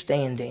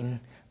understanding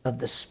of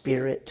the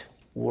spirit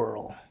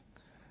world.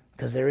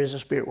 Because there is a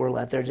spirit world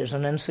out there. There's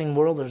an unseen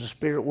world. There's a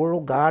spirit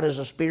world. God is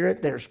a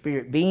spirit. There are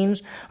spirit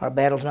beings. Our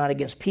battle's not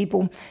against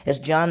people. As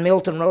John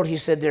Milton wrote, he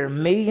said, there are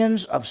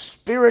millions of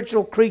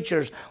spiritual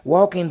creatures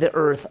walking the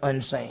earth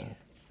unseen.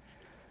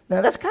 Now,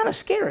 that's kind of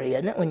scary,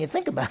 isn't it, when you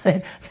think about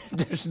it?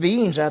 There's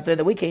beings out there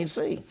that we can't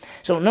see.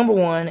 So, number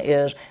 1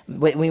 is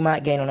we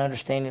might gain an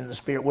understanding of the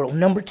spirit world.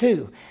 Number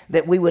 2,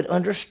 that we would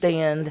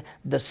understand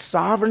the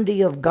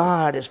sovereignty of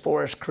God as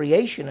far as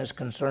creation is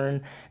concerned,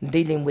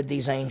 dealing with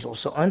these angels.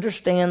 So,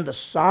 understand the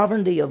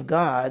sovereignty of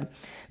God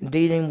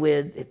dealing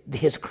with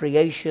his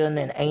creation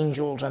and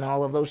angels and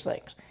all of those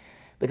things.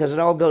 Because it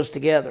all goes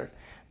together.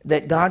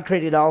 That God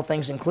created all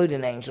things,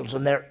 including angels,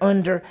 and they're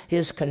under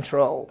his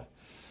control.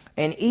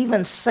 And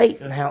even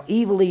Satan, how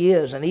evil he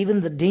is, and even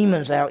the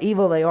demons, how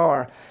evil they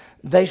are,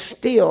 they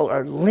still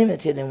are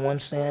limited in one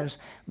sense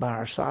by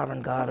our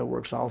sovereign God who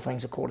works all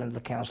things according to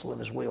the counsel of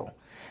his will.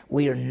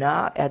 We are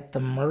not at the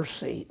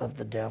mercy of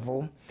the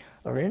devil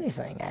or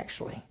anything,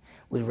 actually.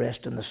 We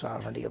rest in the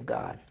sovereignty of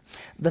God.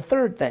 The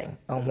third thing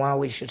on why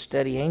we should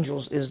study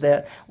angels is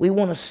that we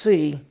want to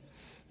see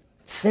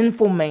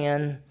sinful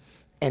man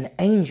and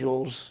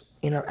angels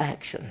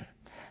interaction.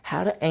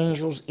 How do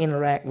angels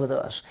interact with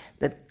us?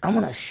 That I'm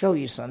going to show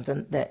you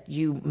something that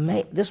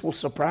this will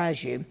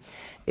surprise you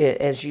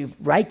as you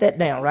write that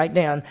down. Write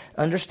down,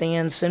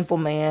 understand sinful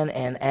man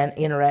and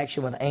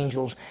interaction with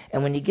angels.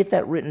 And when you get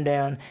that written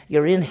down,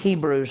 you're in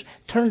Hebrews.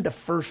 Turn to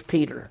 1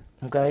 Peter,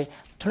 okay?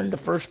 Turn to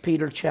 1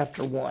 Peter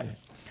chapter 1.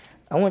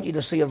 I want you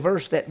to see a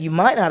verse that you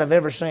might not have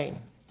ever seen.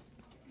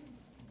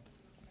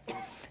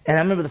 And I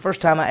remember the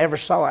first time I ever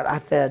saw it, I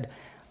said,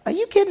 are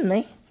you kidding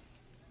me?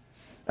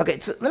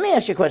 Okay, so let me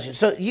ask you a question.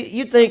 So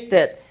you think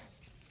there's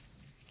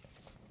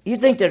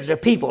the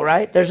people,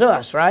 right? There's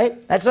us,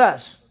 right? That's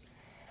us.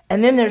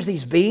 And then there's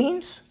these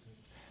beings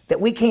that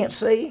we can't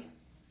see.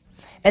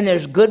 And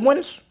there's good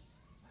ones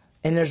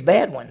and there's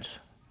bad ones.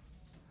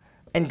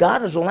 And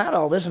God has allowed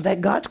all this. In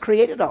fact, God's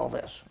created all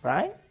this,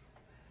 right?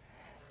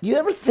 Do you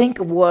ever think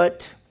of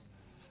what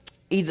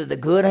either the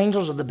good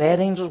angels or the bad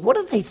angels, what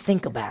do they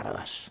think about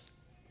us?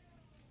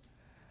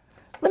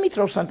 Let me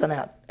throw something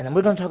out, and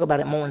we're going to talk about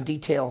it more in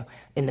detail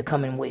in the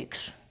coming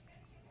weeks.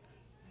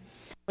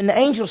 When the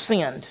angels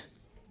sinned,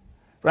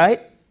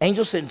 right?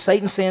 Angels sinned,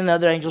 Satan sinned,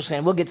 other angels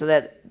sinned. We'll get to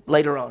that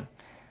later on.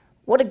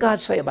 What did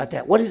God say about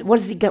that? What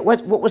was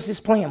his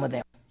plan with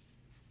them?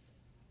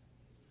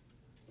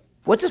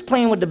 What's his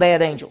plan with the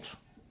bad angels?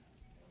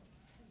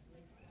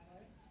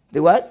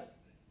 Do what?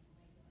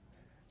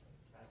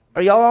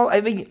 Are y'all,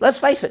 let's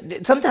face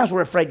it, sometimes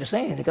we're afraid to say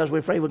anything because we're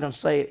afraid we're going to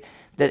say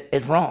that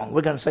it's wrong.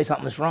 We're going to say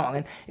something that's wrong.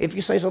 And if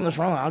you say something that's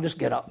wrong, I'll just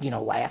get up,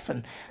 laugh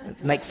and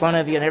make fun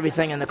of you and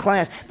everything in the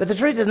class. But the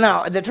truth is,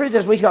 no. The truth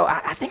is we go,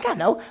 I think I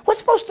know. What's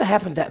supposed to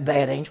happen to that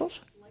bad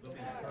angels?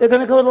 They're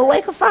going to go to the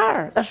lake of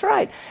fire. That's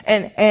right.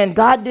 And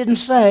God didn't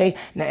say,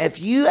 now if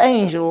you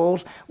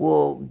angels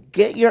will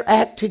get your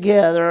act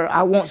together,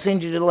 I won't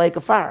send you to the lake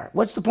of fire.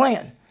 What's the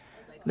plan?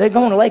 They're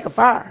going to the lake of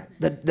fire.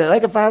 The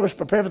lake of fire was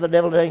prepared for the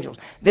devil and the angels.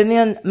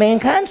 Then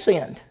mankind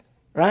sinned,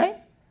 right?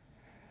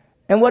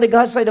 And what did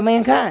God say to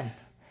mankind?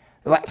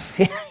 Like,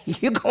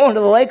 you're going to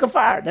the lake of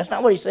fire. That's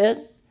not what he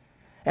said.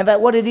 In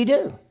fact, what did he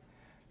do?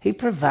 He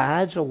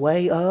provides a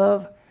way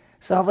of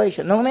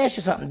salvation. Now, let me ask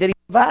you something. Did he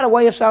provide a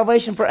way of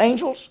salvation for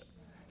angels?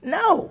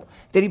 No.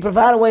 Did he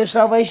provide a way of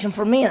salvation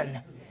for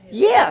men?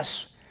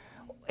 Yes.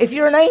 If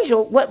you're an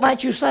angel, what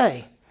might you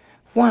say?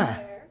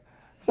 Why?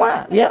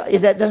 Why? Yeah,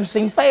 that doesn't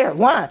seem fair.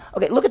 Why?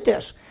 Okay, look at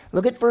this.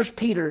 Look at 1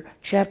 Peter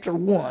chapter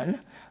 1.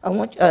 I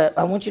want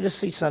you to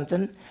see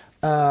something.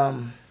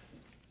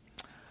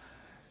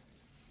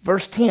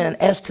 Verse 10,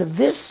 as to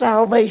this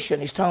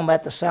salvation, he's talking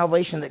about the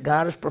salvation that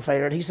God has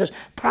prepared. He says,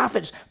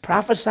 prophets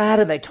prophesied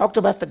and they talked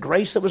about the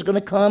grace that was going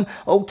to come.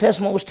 Old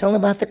Testament was telling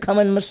about the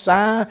coming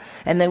Messiah,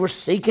 and they were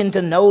seeking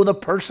to know the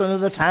person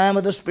of the time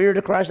of the Spirit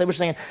of Christ. They were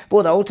saying,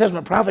 boy, the Old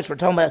Testament prophets were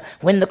talking about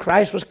when the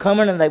Christ was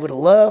coming, and they would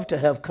love to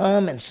have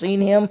come and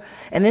seen him.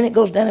 And then it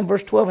goes down in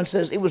verse 12 and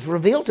says, it was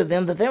revealed to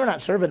them that they were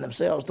not serving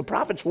themselves. The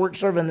prophets weren't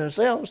serving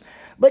themselves,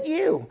 but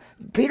you.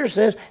 Peter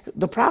says,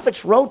 the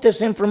prophets wrote this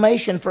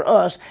information for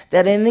us,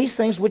 that in these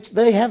things which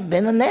they have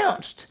been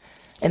announced.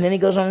 And then he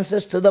goes on and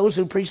says, to those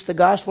who preach the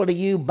gospel to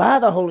you by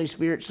the Holy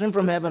Spirit sent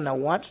from heaven. Now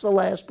watch the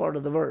last part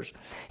of the verse.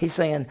 He's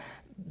saying,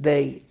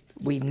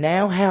 we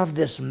now have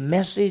this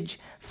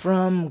message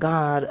from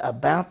God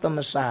about the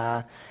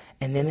Messiah.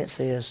 And then it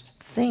says,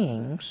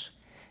 things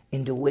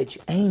into which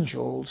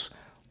angels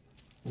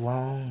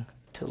long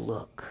to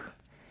look.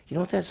 You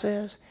know what that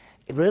says?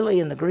 Really,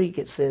 in the Greek,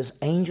 it says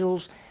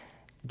angels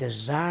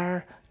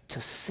desire to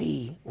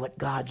see what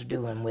God's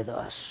doing with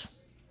us.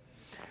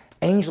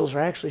 Angels are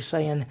actually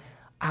saying,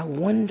 I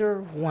wonder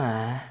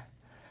why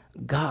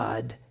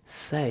God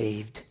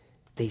saved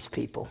these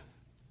people.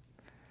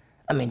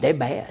 I mean, they're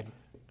bad,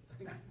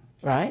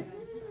 right?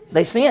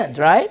 They sinned,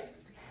 right?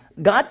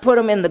 God put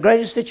them in the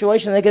greatest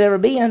situation they could ever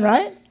be in,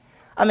 right?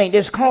 I mean,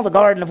 it's called the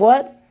Garden of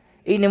what?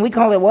 Eden, and we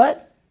call it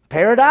what?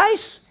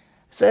 Paradise?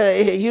 So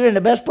you're in the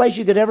best place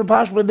you could ever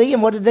possibly be,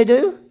 and what did they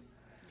do?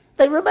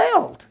 They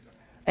rebelled.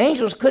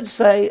 Angels could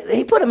say,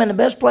 he put them in the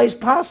best place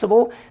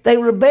possible. They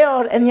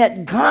rebelled, and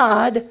yet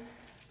God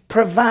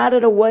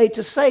provided a way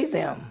to save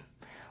them.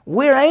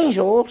 We're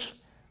angels.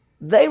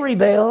 They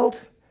rebelled.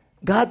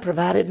 God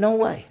provided no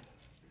way.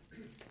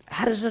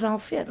 How does it all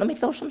fit? Let me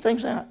throw some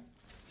things out.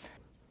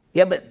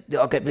 Yeah, but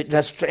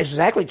that's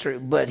exactly true.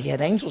 But he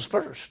had angels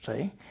first,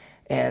 see?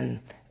 And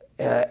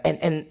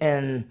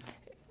an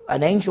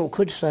angel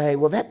could say,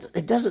 well,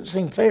 it doesn't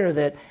seem fair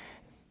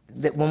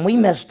that when we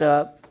messed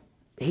up,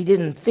 he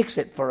didn't fix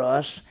it for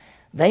us.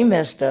 They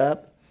messed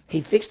up. He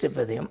fixed it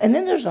for them. And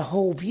then there's a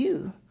whole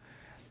view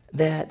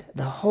that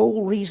the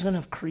whole reason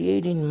of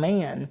creating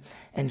man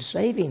and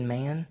saving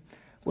man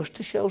was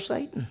to show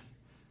Satan,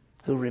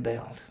 who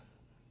rebelled.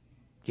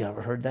 You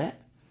ever heard that?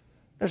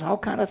 There's all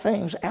kind of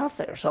things out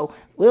there. So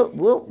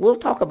we'll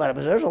talk about it,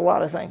 but there's a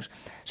lot of things.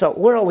 So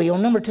where are we,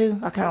 on number 2?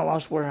 I kind of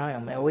lost where I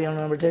am. Are we on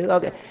number 2?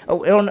 Okay.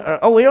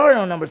 We are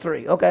on number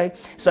 3. Okay.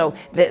 So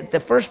the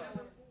first...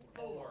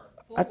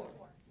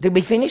 Did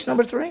we finish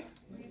number 3?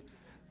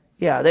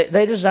 Yeah,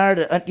 they desire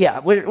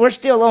to... we're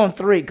still on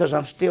 3 because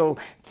I'm still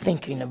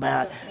thinking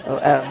about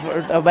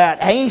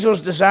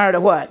angels' desire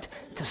to what?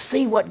 To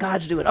see what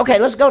God's doing. Okay,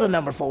 let's go to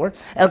number 4.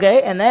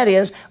 Okay, and that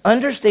is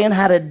understand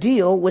how to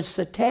deal with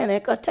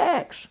satanic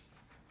attacks.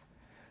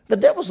 The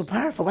devil's a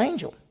powerful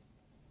angel.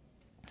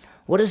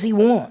 What does he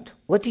want?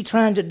 What's he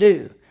trying to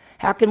do?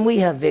 How can we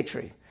have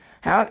victory?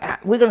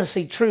 We're going to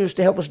see truths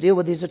to help us deal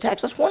with these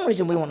attacks. That's one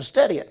reason we want to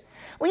study it.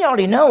 We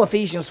already know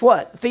Ephesians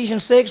what?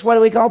 Ephesians 6, what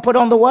do we call? Put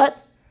on the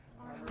what?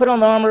 Put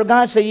on the armor of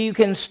God so you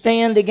can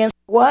stand against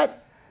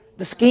what?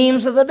 The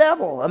schemes of the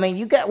devil. I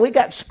mean, we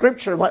got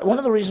scripture. One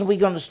of the reasons we're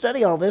going to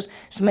study all this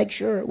is to make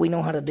sure we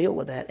know how to deal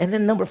with that. And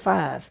then number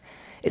 5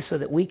 is so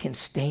that we can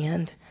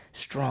stand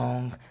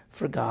strong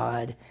for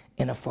God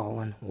in a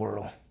fallen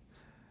world.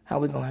 How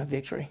are we going to have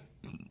victory?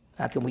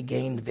 How can we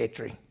gain the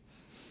victory?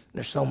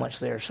 There's so much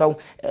there. So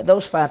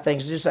those 5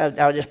 things,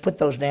 I'll just put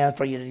those down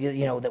for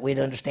you, that we'd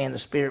understand the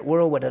spirit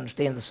world, we'd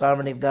understand the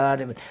sovereignty of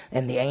God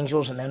and the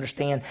angels, and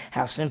understand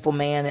how sinful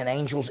man and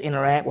angels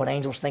interact, what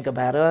angels think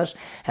about us,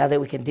 how that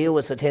we can deal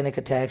with satanic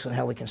attacks, and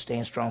how we can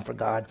stand strong for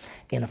God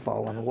in a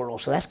fallen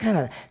world. So that's kind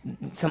of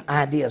some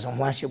ideas on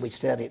why should we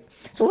study it.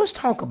 So let's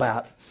talk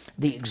about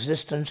the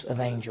existence of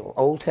angels,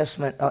 Old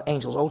Testament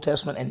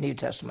and New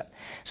Testament.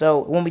 So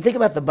when we think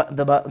about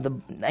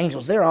the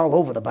angels, they're all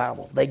over the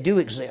Bible. They do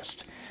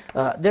exist.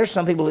 There's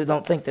some people who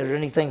don't think there's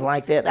anything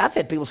like that. I've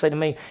had people say to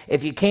me,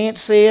 if you can't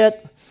see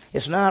it,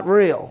 it's not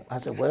real. I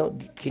said, well,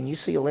 can you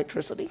see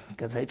electricity?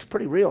 Because it's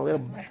pretty real.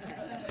 It'll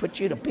put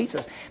you to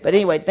pieces. But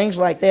anyway, things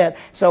like that.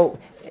 So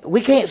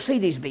we can't see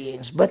these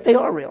beings, but they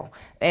are real.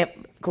 And,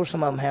 of course,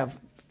 some of them have,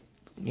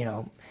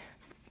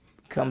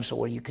 come so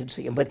where you can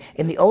see them. But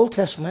in the Old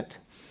Testament,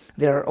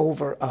 there are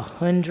over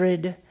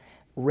 100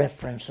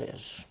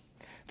 references.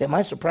 That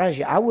might surprise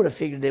you. I would have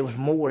figured there was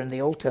more in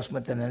the Old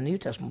Testament than in the New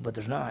Testament, but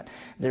there's not.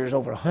 There's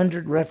over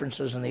 100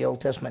 references in the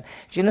Old Testament.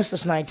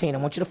 Genesis 19, I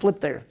want you to flip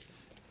there.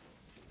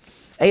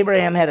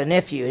 Abraham had a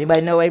nephew.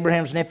 Anybody know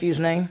Abraham's nephew's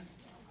name?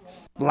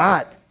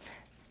 Lot.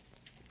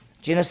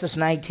 Genesis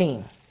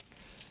 19.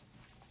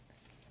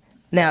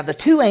 Now, the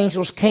 2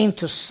 angels came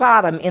to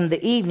Sodom in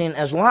the evening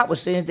as Lot was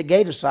sitting at the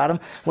gate of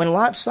Sodom. When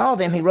Lot saw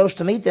them, he rose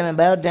to meet them and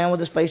bowed down with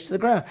his face to the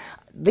ground.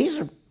 He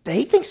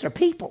thinks they're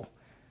people.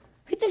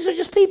 He thinks they're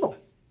just people.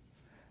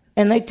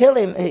 And they tell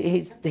him,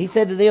 he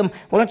said to them,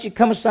 why don't you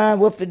come aside,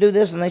 we'll do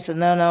this. And they said,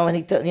 no.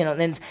 And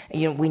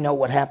then we know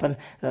what happened.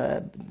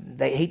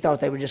 He thought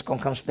they were just going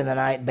to come spend the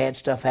night. Bad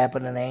stuff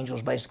happened. And the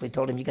angels basically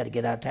told him, you got to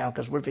get out of town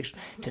because we're fixing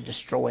to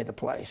destroy the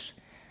place.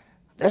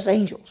 That's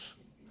angels.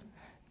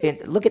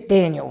 Look at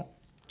Daniel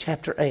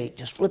chapter 8.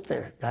 Just flip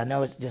there. I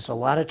know it's just a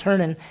lot of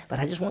turning, but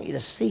I just want you to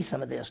see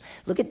some of this.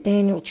 Look at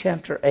Daniel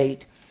chapter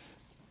 8,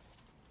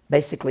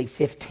 basically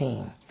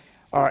 15.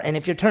 And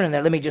if you're turning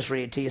there, let me just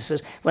read it to you. It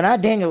says, when I,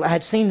 Daniel, I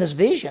had seen this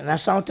vision, I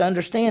sought to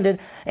understand it,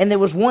 and there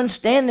was one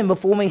standing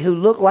before me who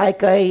looked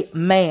like a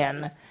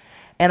man.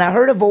 And I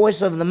heard a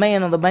voice of the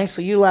man on the banks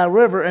of the Ulai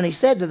River, and he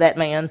said to that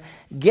man,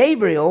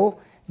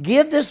 Gabriel,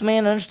 give this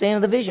man understanding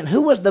of the vision.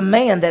 Who was the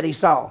man that he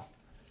saw?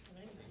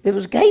 It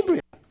was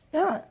Gabriel.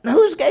 Yeah. Now,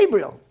 who's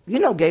Gabriel? You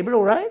know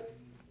Gabriel, right?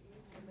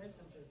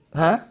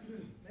 Huh?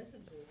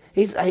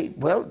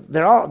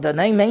 The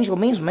name angel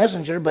means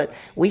messenger, but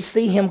we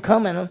see him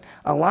coming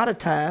a lot of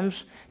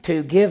times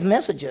to give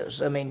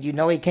messages. I mean, you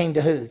know he came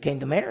to who? He came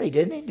to Mary,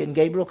 didn't he? Didn't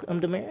Gabriel come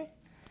to Mary?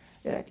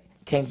 Yeah,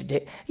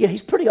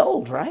 he's pretty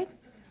old, right?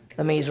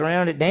 I mean, he's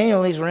around at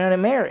Daniel, he's around at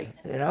Mary,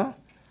 you know?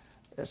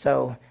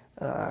 So,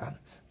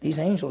 these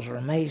angels are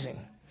amazing.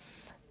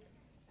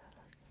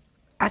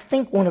 I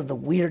think one of the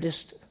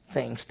weirdest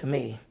things to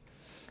me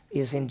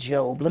is in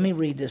Job. Let me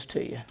read this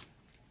to you.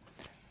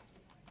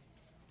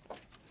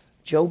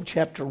 Job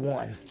chapter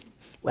 1.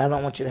 Well, I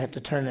don't want you to have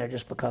to turn there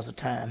just because of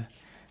time.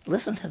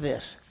 Listen to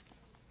this.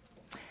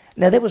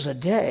 Now there was a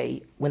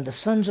day when the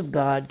sons of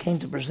God came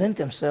to present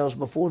themselves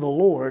before the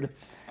Lord,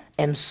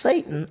 and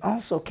Satan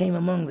also came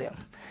among them.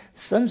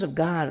 Sons of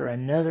God are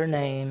another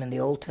name in the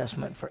Old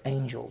Testament for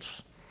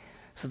angels.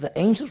 So the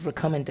angels were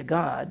coming to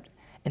God,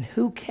 and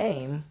who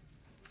came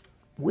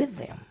with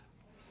them?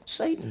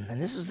 Satan.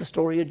 And this is the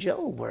story of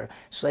Job, where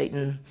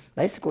Satan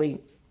basically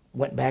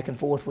went back and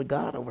forth with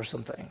God over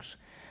some things.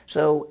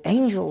 So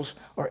angels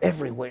are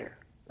everywhere.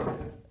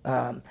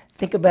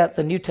 Think about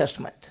the New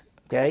Testament.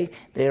 Okay,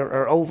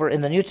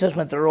 in the New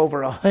Testament there are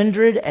over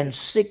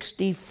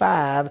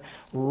 165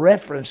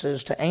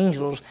 references to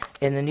angels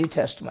in the New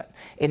Testament.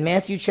 In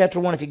Matthew chapter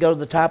 1, if you go to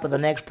the top of the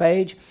next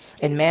page,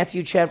 in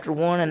Matthew chapter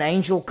 1, an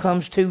angel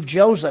comes to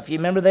Joseph. You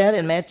remember that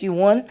in Matthew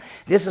 1?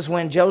 This is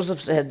when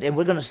Joseph said, and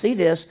we're going to see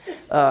this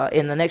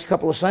in the next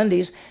couple of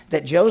Sundays,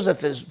 that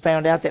Joseph has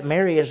found out that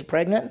Mary is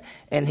pregnant,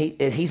 and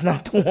he's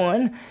not the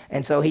one,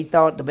 and so he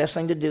thought the best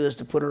thing to do is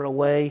to put her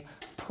away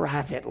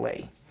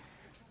privately.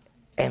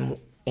 And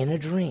in a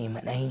dream,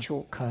 an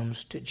angel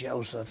comes to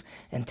Joseph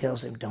and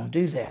tells him, don't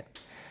do that.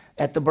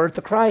 At the birth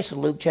of Christ, in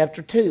Luke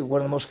chapter 2,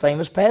 one of the most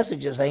famous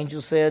passages, the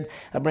angel said,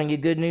 I bring you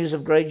good news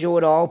of great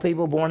joy to all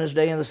people. Born this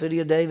day in the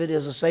city of David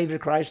is the Savior,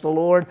 Christ the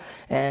Lord.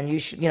 And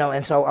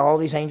and so all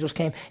these angels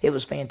came. It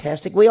was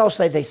fantastic. We all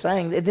say they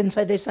sang. It didn't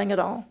say they sang at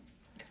all.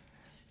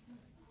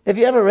 Have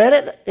you ever read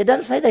it? It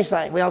doesn't say they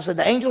sang. We all said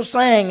the angels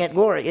sang at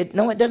glory. It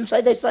doesn't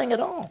say they sang at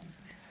all.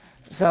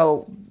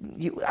 So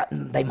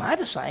they might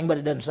have sang, but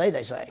it doesn't say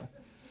they sang.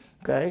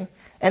 Okay,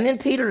 and then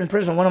Peter in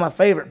prison, one of my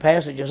favorite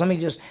passages. Let me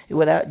just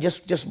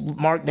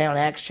mark down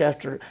Acts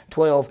chapter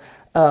 12.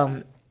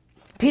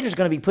 Peter's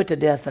going to be put to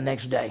death the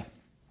next day.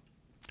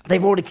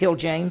 They've already killed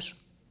James,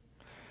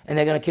 and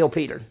they're going to kill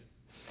Peter.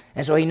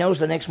 And so he knows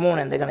the next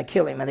morning they're going to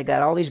kill him, and they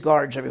got all these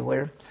guards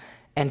everywhere.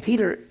 And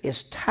Peter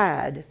is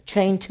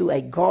chained to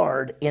a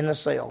guard in the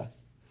cell,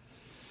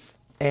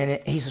 and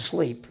he's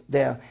asleep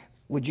there.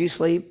 Would you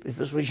sleep if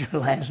this was your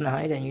last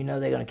night and you know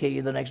they're going to kill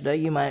you the next day?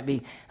 You might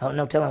be,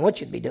 no telling what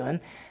you'd be doing.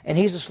 And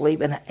he's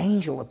asleep, and an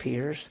angel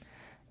appears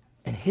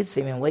and hits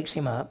him and wakes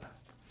him up.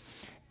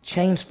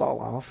 Chains fall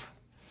off,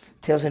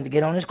 tells him to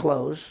get on his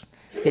clothes.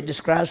 It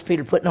describes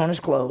Peter putting on his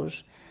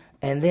clothes.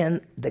 And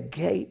then the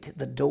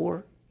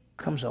door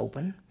comes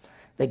open.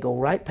 They go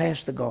right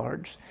past the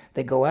guards.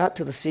 They go out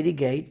to the city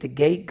gate. The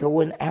gate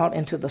going out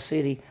into the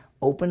city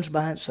opens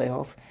by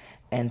itself.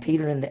 And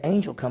Peter and the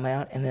angel come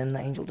out, and then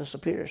the angel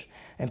disappears.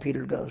 And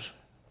Peter goes,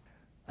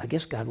 I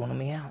guess God wanted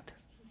me out.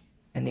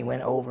 And he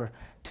went over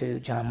to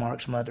John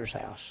Mark's mother's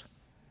house.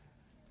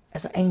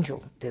 As an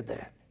angel did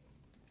that.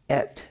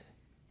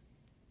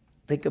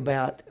 Think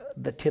about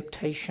the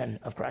temptation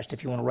of Christ.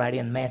 If you want to write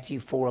in Matthew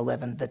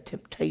 4:11, the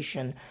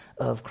temptation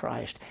of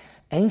Christ.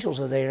 Angels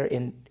are there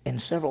in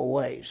several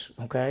ways,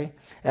 okay?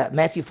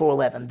 Matthew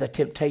 4:11, the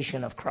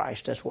temptation of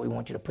Christ. That's what we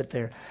want you to put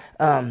there.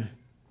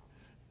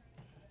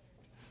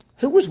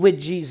 Who was with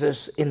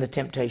Jesus in the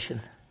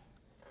temptation?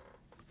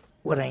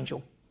 What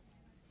angel?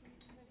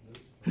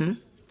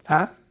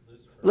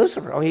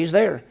 Lucifer. Oh, he's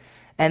there.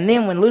 And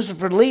then when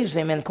Lucifer leaves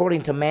him, and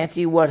according to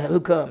Matthew,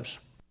 who comes?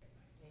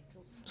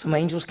 Some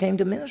angels came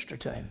to minister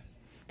to him.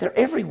 They're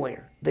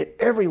everywhere. They're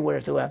everywhere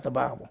throughout the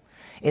Bible.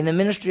 In the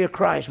ministry of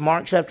Christ,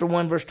 Mark chapter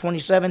 1, verse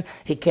 27,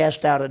 he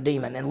cast out a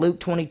demon. In Luke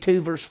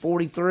 22, verse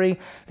 43,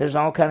 there's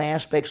all kind of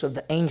aspects of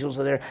the angels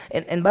are there.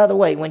 And by the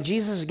way, when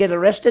Jesus gets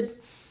arrested,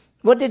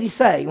 what did he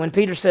say? When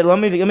Peter said, let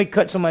me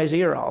cut somebody's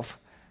ear off.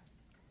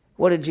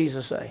 What did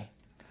Jesus say?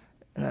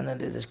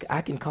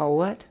 I can call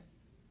what?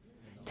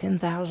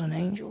 10,000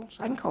 angels?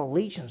 I can call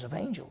legions of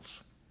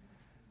angels.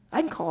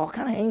 I can call all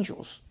kind of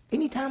angels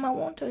anytime I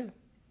want to.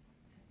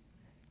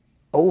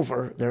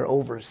 There are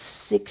over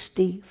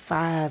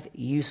 65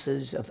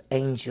 uses of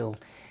angel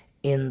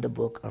in the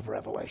book of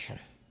Revelation.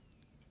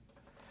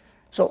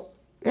 So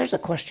here's a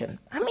question.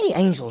 How many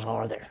angels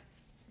are there?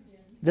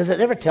 Does it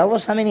ever tell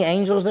us how many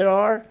angels there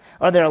are?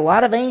 Are there a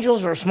lot of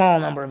angels or a small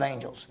number of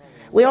angels?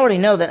 We already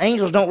know that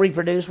angels don't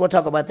reproduce. We'll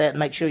talk about that and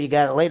make sure you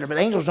got it later. But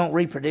angels don't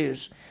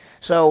reproduce.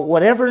 So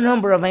whatever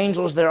number of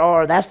angels there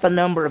are, that's the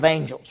number of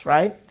angels,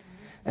 right?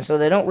 And so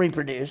they don't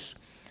reproduce.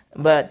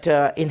 But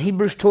in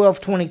Hebrews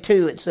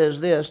 12:22, it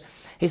says this.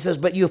 He says,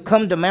 but you have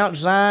come to Mount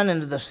Zion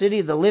and to the city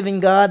of the living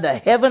God, the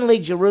heavenly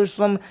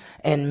Jerusalem,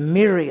 and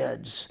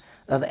myriads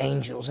of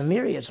angels. And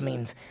myriads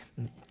means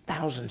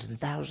thousands and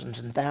thousands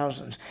and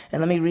thousands.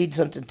 And let me read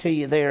something to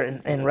you there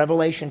in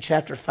Revelation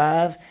chapter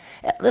 5.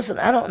 Listen,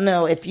 I don't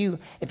know if you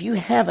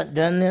haven't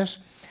done this,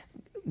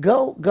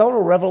 go to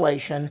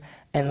Revelation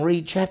and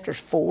read chapters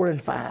 4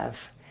 and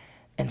 5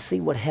 and see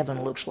what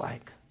heaven looks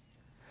like.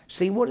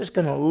 See what it's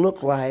going to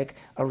look like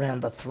around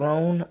the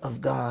throne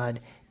of God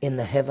in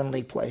the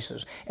heavenly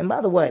places. And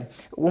by the way,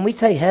 when we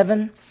say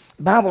heaven,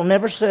 the Bible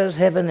never says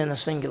heaven in a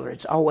singular.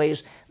 It's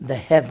always the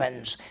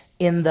heavens,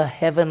 in the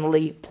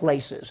heavenly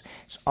places.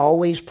 It's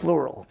always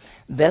plural.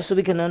 Best that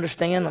we can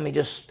understand, let me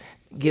just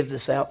give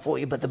this out for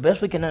you, but the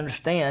best we can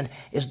understand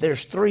is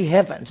there's three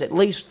heavens, at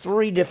least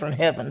three different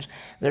heavens.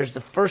 There's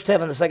the first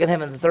heaven, the second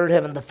heaven, the third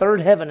heaven. The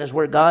third heaven is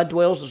where God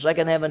dwells. The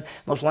second heaven,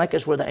 most likely,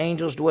 is where the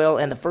angels dwell.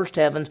 And the first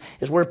heaven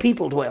is where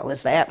people dwell.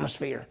 It's the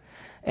atmosphere.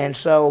 And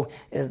so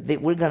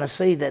we're going to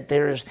see that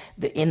there's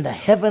in the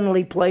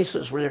heavenly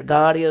places where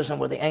God is and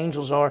where the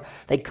angels are,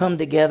 they come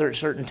together at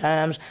certain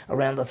times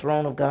around the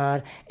throne of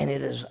God, and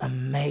it is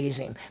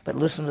amazing. But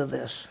listen to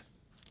this.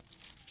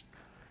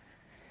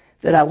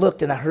 That I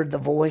looked and I heard the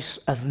voice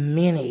of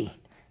many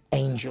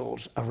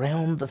angels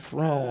around the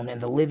throne and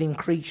the living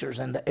creatures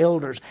and the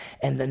elders,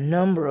 and the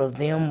number of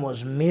them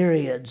was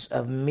myriads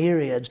of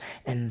myriads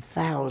and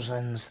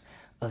thousands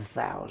of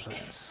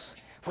thousands.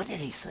 What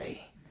did he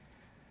say?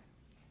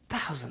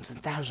 Thousands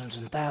and thousands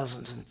and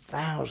thousands and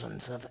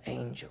thousands of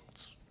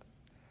angels.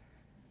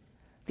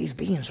 These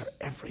beings are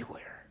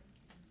everywhere.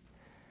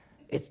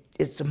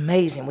 It's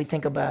amazing. We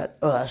think about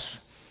us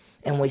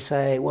and we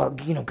say, well,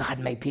 God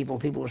made people.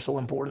 People are so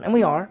important. And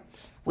we are.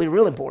 We're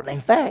real important.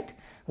 In fact,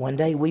 one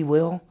day we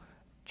will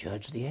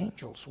judge the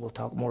angels. We'll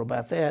talk more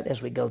about that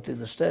as we go through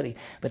the study.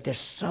 But there's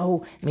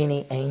so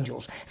many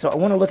angels. So I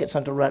want to look at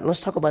something right.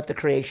 Let's talk about the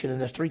creation, and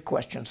there's three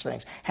questions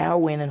things. How,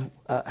 when,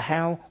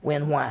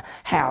 why.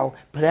 How,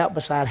 put out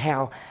beside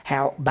how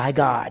by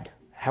God.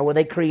 How were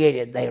they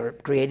created? They were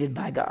created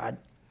by God.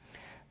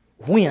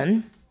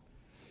 When,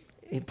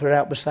 he put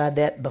out beside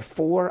that,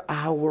 before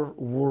our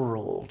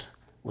world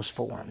was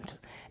formed.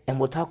 And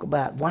we'll talk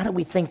about why do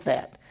we think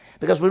that?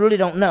 Because we really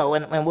don't know,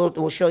 and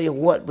we'll show you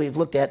what we've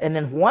looked at. And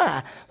then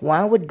why?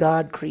 Why would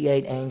God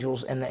create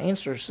angels? And the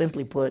answer,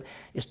 simply put,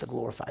 is to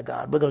glorify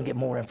God. We're going to get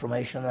more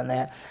information on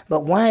that. But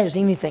why is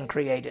anything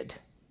created?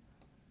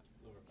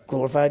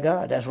 Glorify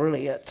God. That's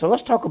really it. So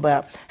let's talk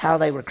about how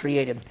they were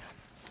created.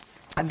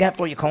 I've got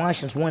for you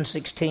Colossians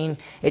 1:16.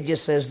 It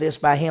just says this,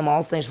 by him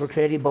all things were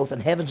created, both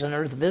in heavens and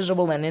earth,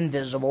 visible and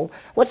invisible.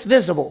 What's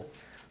visible?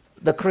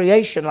 The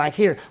creation, like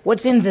here.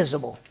 What's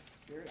invisible?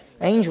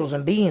 Angels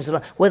and beings,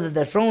 whether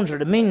they're thrones or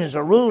dominions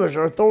or rulers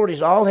or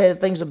authorities, all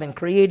things have been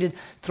created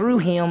through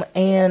him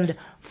and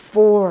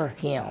for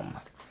him.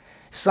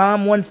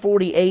 Psalm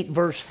 148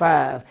 verse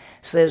 5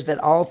 says that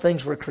all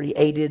things were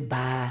created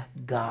by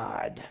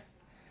God.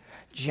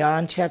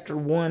 John chapter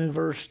 1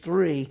 verse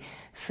 3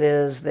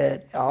 says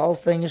that all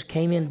things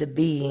came into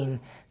being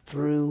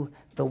through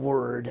the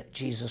Word,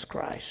 Jesus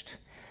Christ.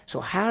 So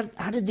how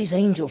did these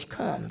angels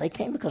come? They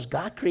came because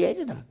God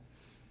created them.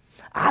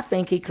 I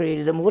think he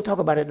created them. We'll talk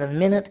about it in a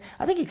minute.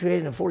 I think he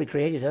created them before he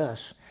created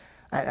us.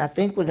 I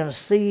think we're going to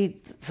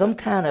see some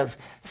kind of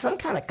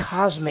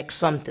cosmic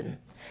something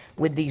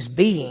with these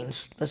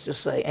beings, let's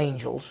just say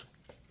angels,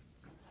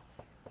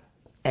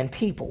 and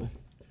people.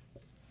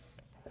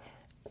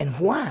 And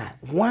why?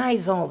 Why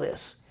is all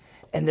this?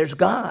 And there's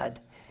God.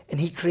 And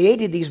he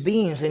created these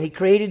beings, and he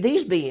created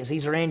these beings.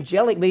 These are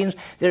angelic beings.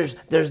 There's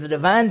the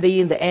divine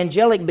being, the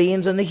angelic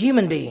beings, and the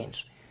human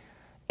beings.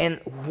 And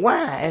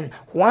why? And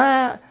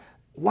why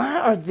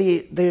are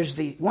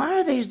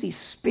these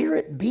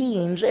spirit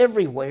beings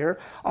everywhere,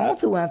 all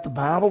throughout the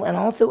Bible, and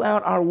all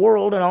throughout our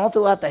world, and all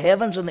throughout the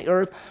heavens and the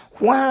earth?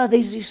 Why are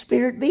these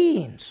spirit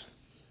beings?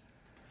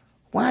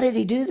 Why did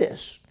he do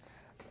this?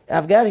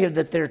 I've got here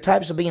that there are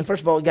types of being.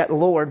 First of all, we got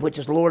Lord, which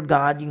is Lord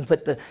God. You can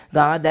put the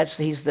God,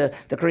 he's the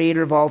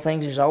creator of all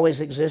things. He's always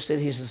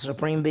existed. He's the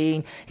supreme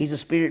being. He's a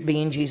spirit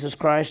being. Jesus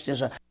Christ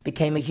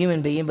became a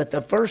human being. But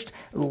the first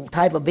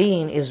type of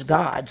being is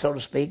God, so to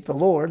speak, the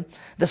Lord.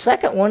 The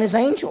second one is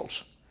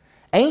angels.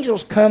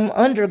 Angels come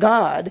under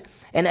God,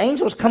 and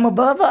angels come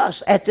above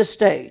us at this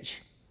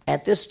stage.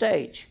 At this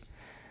stage.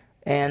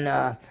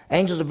 And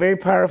angels are very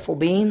powerful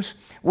beings.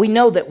 We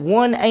know that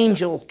one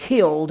angel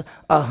killed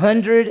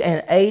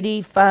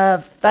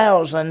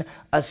 185,000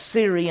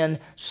 Assyrian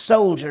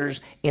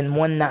soldiers in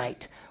one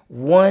night.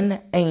 One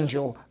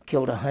angel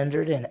killed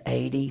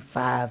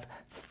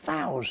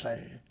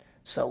 185,000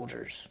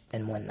 soldiers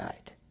in one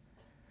night.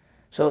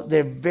 So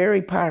they're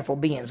very powerful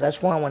beings.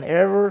 That's why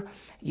whenever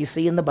you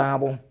see in the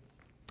Bible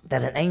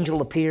that an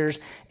angel appears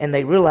and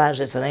they realize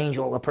it's an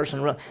angel, a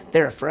person,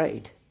 they're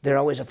afraid. They're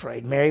always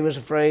afraid. Mary was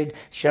afraid.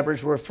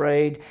 Shepherds were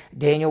afraid.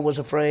 Daniel was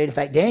afraid. In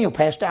fact, Daniel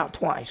passed out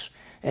twice.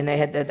 And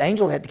the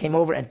angel came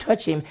over and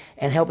touch him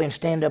and help him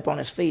stand up on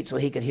his feet so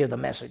he could hear the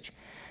message.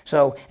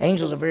 So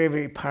angels are very,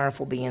 very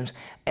powerful beings.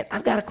 And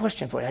I've got a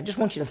question for you. I just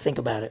want you to think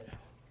about it.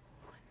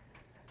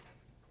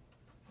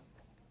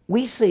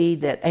 We see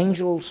that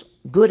angels,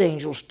 good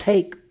angels,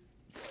 take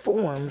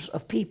forms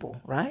of people,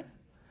 right?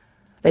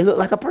 They look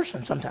like a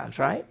person sometimes,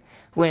 right?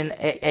 When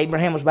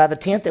Abraham was by the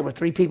tent, there were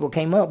 3 people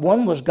came up.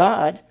 One was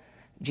God,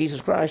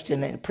 Jesus Christ,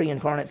 in a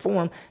pre-incarnate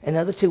form, and the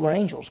other 2 were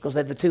angels, because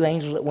they're the 2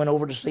 angels that went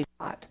over to see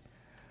Lot.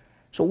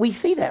 So we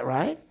see that,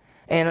 right?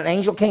 And an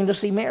angel came to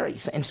see Mary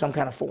in some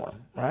kind of form,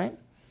 right?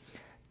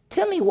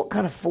 Tell me what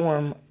kind of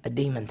form a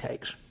demon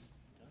takes.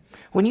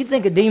 When you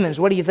think of demons,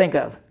 what do you think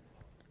of?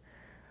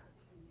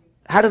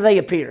 How do they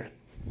appear?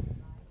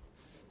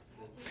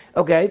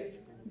 Okay,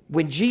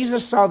 when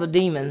Jesus saw the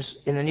demons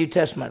in the New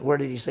Testament, where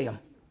did he see them?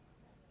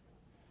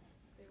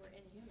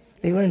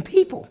 They were in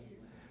people.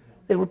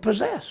 They were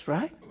possessed,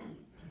 right?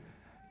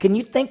 Can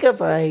you think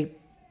of a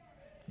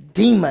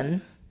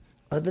demon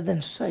other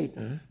than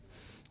Satan,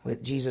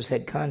 that Jesus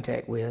had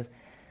contact with,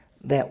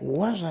 that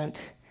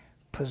wasn't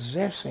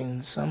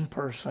possessing some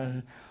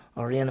person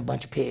or in a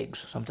bunch of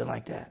pigs, something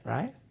like that,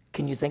 right?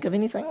 Can you think of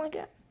anything like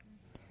that?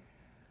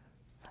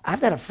 I've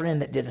got a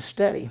friend that did a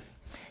study,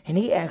 and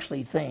he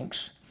actually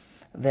thinks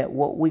that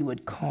what we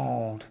would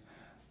call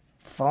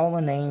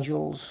fallen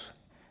angels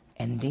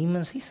and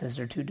demons, he says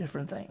they're 2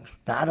 different things.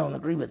 Now, I don't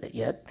agree with it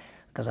yet,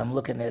 because I'm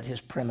looking at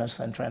his premise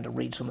and trying to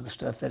read some of the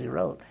stuff that he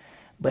wrote.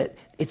 But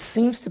it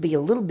seems to be a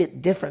little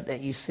bit different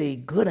that you see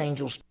good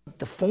angels take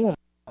the form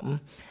of something,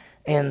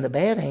 and the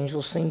bad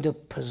angels seem to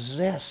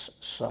possess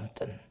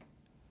something.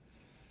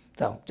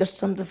 So, just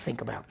something to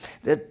think about.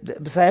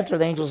 After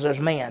the angels, there's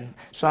man.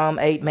 Psalm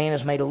 8, man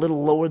is made a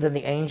little lower than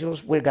the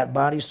angels. We've got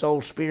body,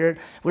 soul, spirit.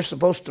 We're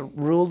supposed to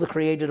rule the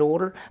created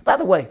order. By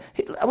the way,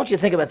 I want you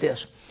to think about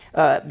this.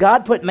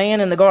 God put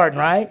man in the garden,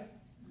 right?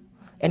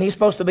 And he's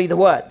supposed to be the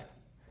what?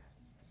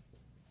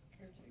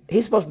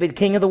 He's supposed to be the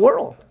king of the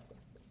world.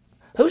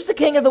 Who's the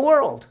king of the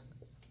world?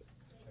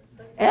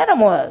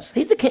 Adam was.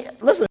 He's the king.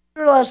 Listen,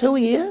 you realize who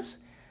he is?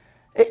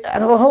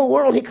 Out of the whole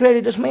world, he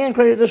created this man,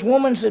 created this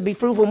woman, said, be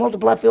fruitful,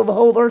 multiply, fill the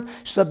whole earth,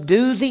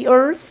 subdue the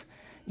earth.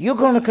 You're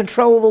going to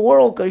control the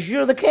world because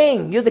you're the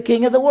king. You're the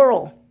king of the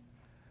world.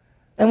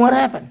 And what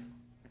happened?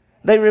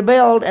 They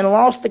rebelled and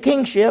lost the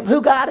kingship.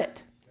 Who got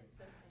it?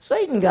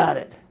 Satan got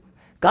it.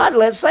 God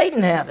let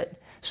Satan have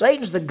it.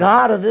 Satan's the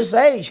god of this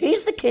age.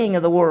 He's the king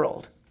of the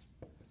world.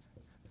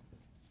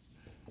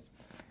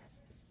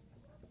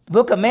 The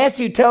book of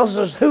Matthew tells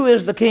us who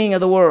is the king of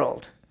the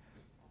world.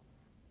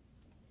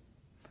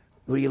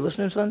 Were you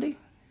listening Sunday?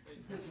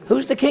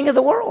 Who's the king of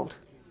the world?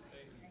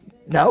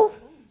 No.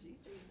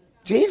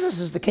 Jesus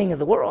is the king of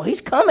the world. He's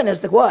coming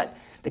as the what?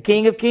 The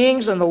King of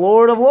Kings and the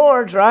Lord of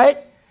Lords, right?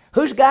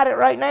 Who's got it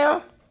right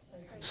now?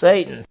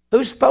 Satan.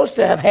 Who's supposed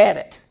to have had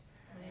it?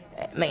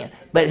 Man.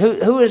 But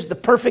who is the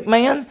perfect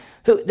man?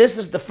 This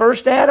is the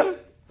first Adam.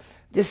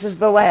 This is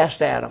the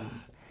last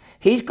Adam.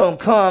 He's going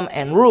to come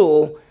and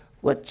rule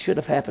what should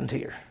have happened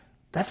here.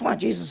 That's why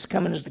Jesus is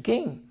coming as the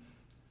king.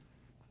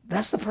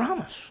 That's the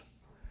promise.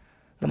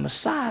 The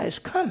Messiah is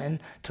coming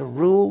to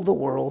rule the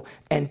world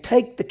and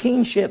take the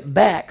kingship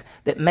back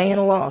that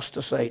man lost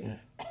to Satan.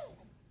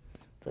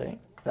 See?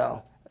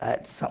 So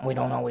that's something we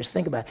don't always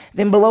think about.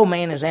 Then below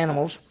man is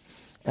animals,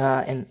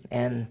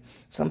 and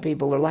some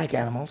people are like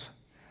animals.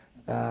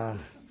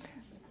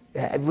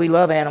 We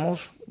love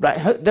animals,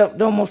 right?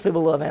 Don't most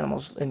people love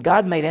animals? And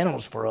God made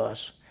animals for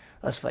us.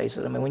 Let's face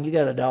it. I mean, when you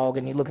got a dog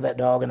and you look at that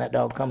dog and that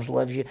dog comes and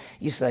loves you,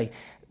 you say,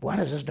 why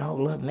does this dog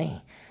love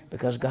me?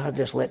 Because God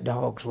just let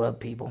dogs love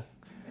people.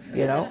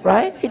 You know,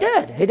 right? He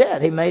did.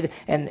 He made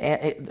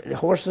and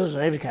horses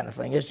and every kind of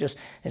thing.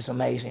 It's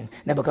amazing.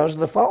 Now, because of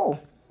the fall,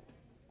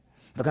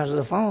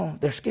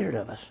 they're scared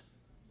of us,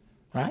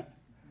 right?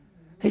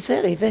 He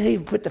said he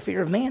put the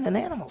fear of man in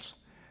animals.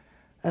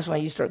 That's why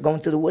you start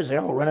going through the woods.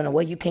 They're all running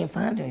away. You can't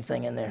find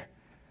anything in there,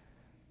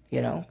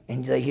 you know.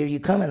 And they hear you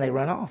coming, they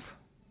run off.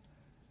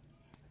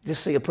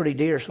 Just see a pretty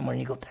deer somewhere,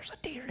 and you go, "There's a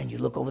deer," and you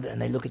look over there, and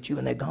they look at you,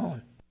 and they're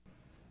gone,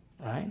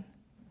 right?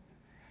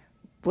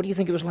 What do you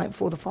think it was like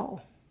before the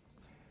fall?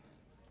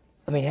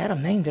 I mean,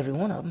 Adam named every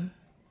one of them.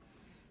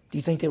 Do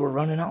you think they were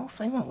running off?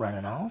 They weren't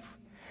running off.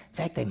 In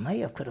fact, they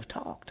could have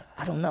talked.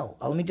 I don't know.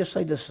 Let me just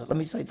say this. Let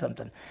me say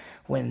something.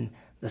 When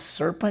the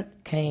serpent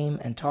came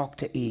and talked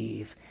to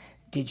Eve,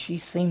 did she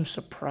seem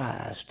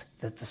surprised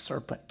that the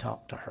serpent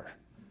talked to her?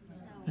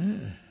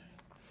 No.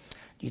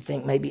 Do you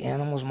think maybe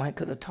animals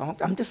could have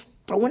talked? I'm just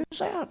throwing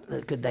this out.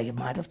 They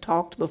might have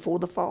talked before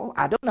the fall?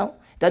 I don't know.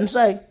 Doesn't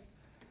say.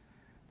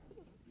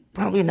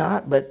 Probably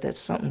not, but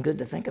that's something good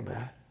to think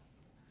about.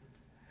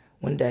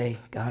 One day,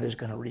 God is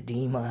going to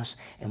redeem us,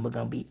 and we're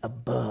going to be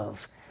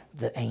above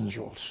the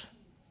angels.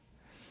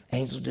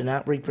 Angels do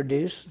not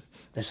reproduce.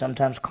 They're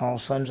sometimes called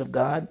sons of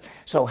God.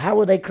 So how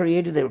were they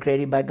created? They were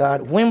created by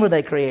God. When were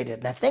they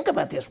created? Now think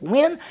about this.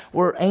 When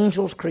were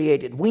angels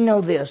created? We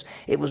know this.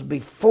 It was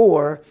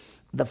before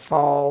the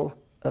fall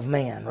of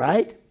man,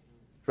 right?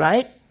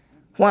 Right?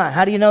 Why?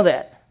 How do you know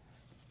that?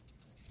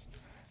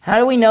 How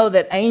do we know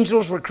that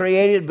angels were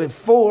created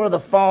before the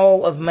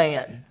fall of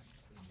man?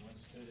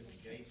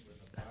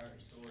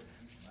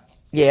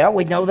 Yeah,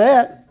 we know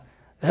that.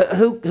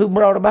 Who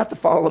brought about the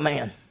fall of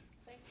man?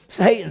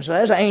 Satan. So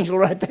that's an angel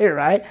right there,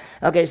 right?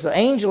 Okay, so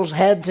angels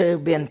had to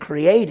have been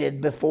created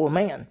before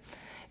man.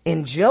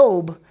 In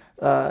Job,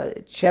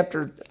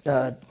 chapter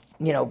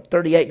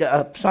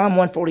 38, Psalm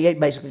 148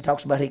 basically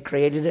talks about he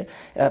created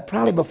it,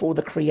 probably before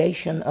the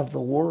creation of the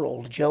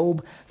world.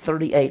 Job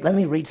 38. Let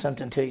me read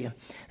something to you.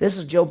 This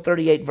is Job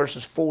 38,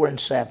 verses 4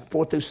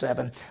 through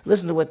 7.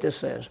 Listen to what this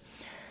says.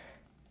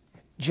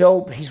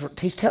 Job,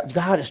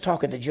 God is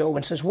talking to Job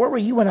and says, "Where were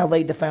you when I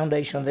laid the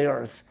foundation of the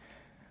earth?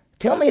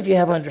 Tell me if you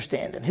have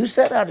understanding. Who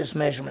set out its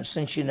measurements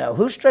since you know?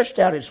 Who stretched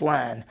out its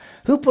line?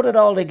 Who put it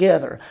all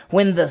together?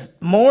 When the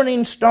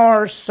morning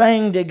stars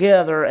sang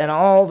together and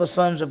all the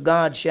sons of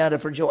God shouted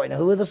for joy." Now,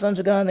 who are the sons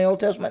of God in the Old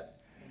Testament?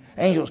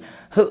 Angels.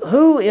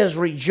 Who is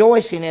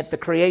rejoicing at the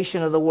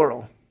creation of the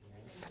world?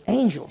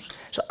 Angels.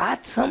 So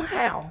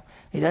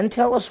he doesn't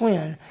tell us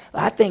when,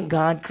 I think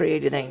God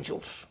created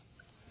angels.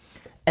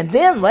 And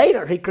then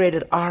later, he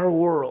created our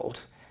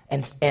world.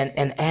 And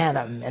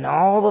Adam and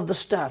all of the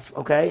stuff,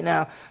 okay?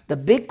 Now, the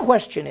big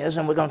question is,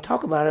 and we're going to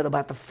talk about it,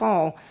 about the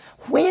fall,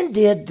 when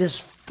did this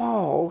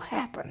fall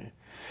happen?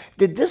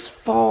 Did this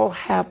fall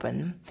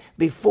happen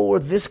before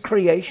this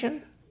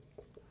creation?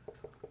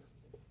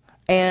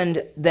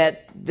 And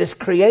that this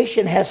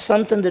creation has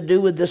something to do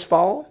with this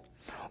fall?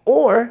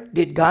 Or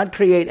did God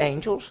create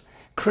angels,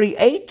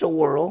 create the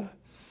world,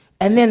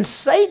 and then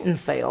Satan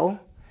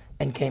fell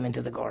and came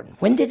into the garden?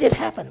 When did it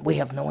happen? We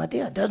have no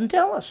idea. It doesn't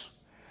tell us.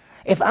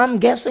 If I'm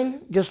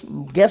just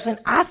guessing,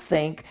 I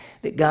think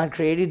that God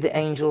created the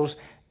angels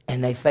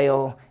and they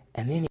fell,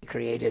 and then he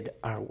created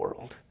our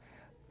world.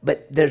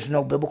 But there's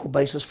no biblical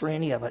basis for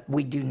any of it.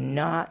 We do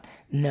not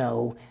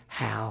know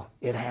how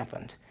it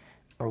happened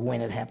or when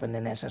it happened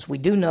in that sense. We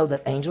do know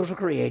that angels were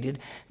created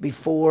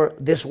before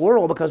this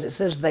world because it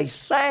says they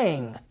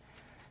sang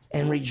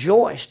and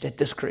rejoiced at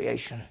this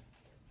creation.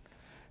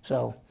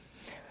 So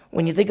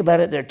when you think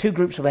about it, there are two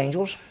groups of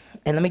angels.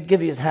 And let me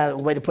give you a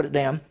way to put it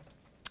down.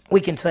 We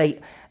can say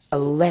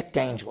elect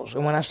angels.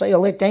 And when I say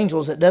elect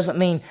angels, it doesn't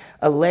mean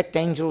elect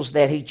angels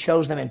that he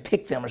chose them and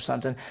picked them or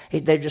something.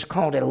 They're just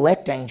called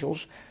elect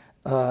angels,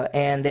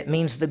 and it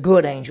means the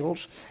good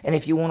angels. And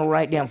if you want to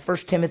write down 1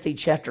 Timothy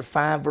chapter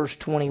 5, verse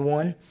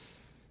 21,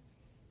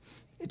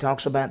 it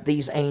talks about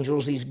these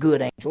angels, these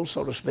good angels,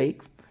 so to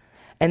speak.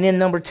 And then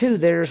number 2,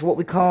 there's what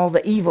we call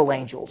the evil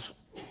angels.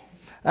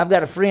 I've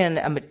got a friend,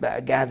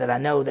 a guy that I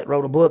know that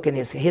wrote a book, and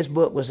his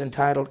book was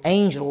entitled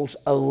Angels,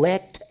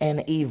 Elect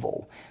and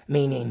Evil,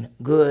 meaning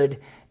good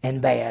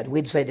and bad.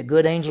 We'd say the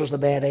good angels, the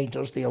bad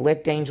angels, the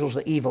elect angels,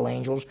 the evil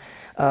angels.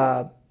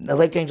 The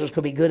elect angels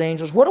could be good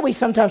angels. What do we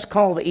sometimes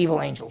call the evil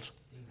angels?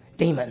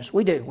 Demons.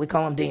 We do. We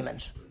call them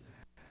demons.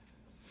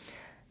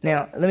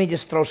 Now, let me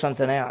just throw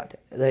something out.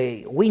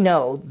 We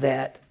know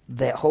that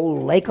the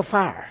whole lake of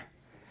fire,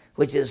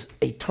 which is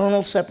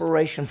eternal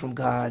separation from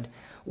God,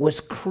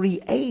 was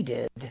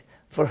created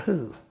for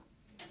who?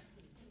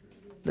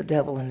 The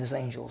devil and his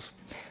angels.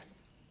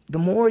 The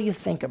more you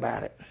think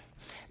about it,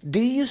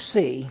 do you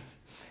see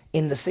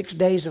in the 6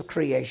 days of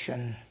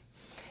creation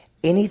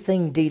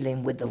anything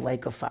dealing with the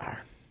lake of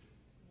fire?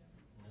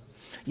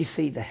 You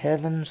see the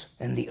heavens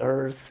and the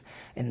earth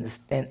and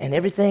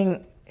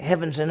everything,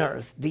 heavens and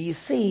earth. Do you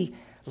see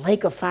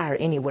lake of fire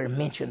anywhere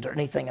mentioned or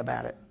anything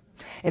about it?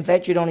 In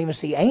fact, you don't even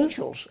see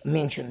angels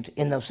mentioned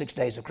in those 6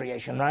 days of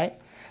creation, right?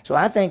 So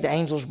I think the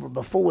angels were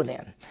before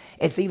then.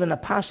 It's even a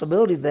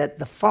possibility that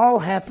the fall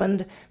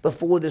happened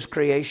before this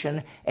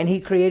creation, and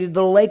he created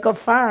the lake of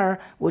fire,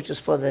 which is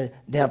for the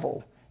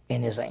devil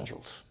and his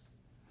angels,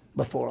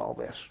 before all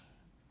this.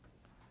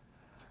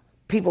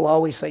 People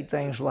always say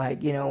things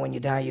like, when you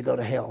die, you go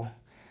to hell.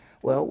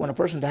 Well, when a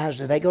person dies,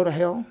 do they go to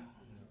hell?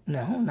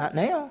 No, not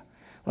now.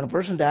 When a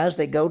person dies,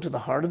 they go to the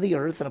heart of the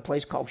earth in a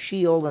place called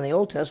Sheol in the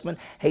Old Testament,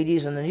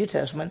 Hades in the New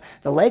Testament.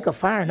 The lake of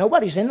fire,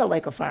 nobody's in the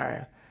lake of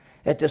fire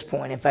at this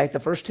point. In fact, the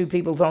first 2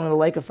 people thrown in the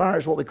lake of fire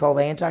is what we call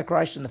the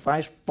Antichrist and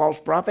the false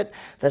prophet.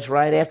 That's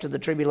right after the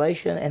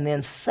tribulation. And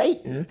then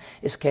Satan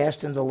is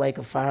cast into the lake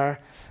of fire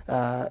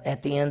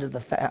at the end of the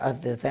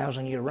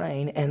 1,000-year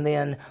reign. And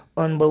then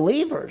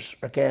unbelievers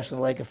are cast in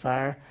the lake of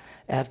fire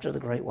after the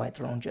great white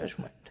throne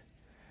judgment.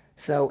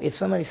 So if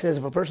somebody says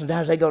if a person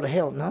dies, they go to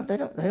hell. No, they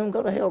don't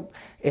go to hell.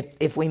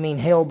 If we mean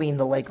hell being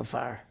the lake of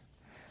fire,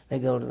 they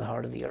go to the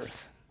heart of the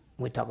earth.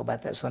 We talk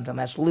about that sometime.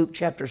 That's Luke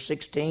chapter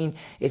 16.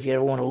 If you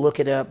ever want to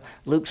look it up,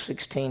 Luke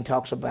 16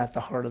 talks about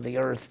the heart of the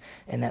earth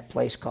in that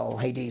place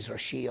called Hades or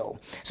Sheol.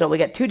 So we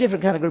got 2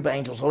 different kind of group of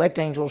angels, elect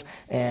angels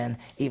and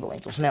evil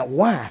angels. Now,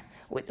 why?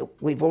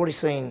 We've already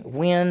seen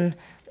when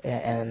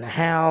and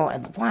how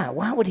and why.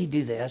 Why would he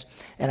do this?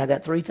 And I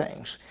got three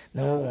things.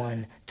 Number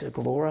one, to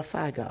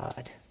glorify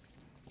God.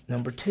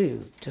 Number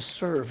two, to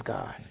serve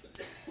God.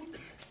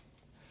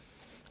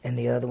 And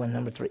the other one,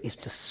 number three, is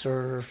to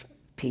serve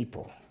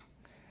people.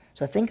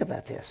 So think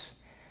about this.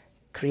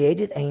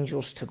 Created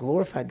angels to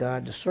glorify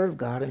God, to serve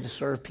God, and to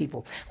serve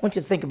people. I want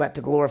you to think about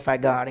to glorify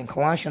God. In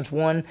Colossians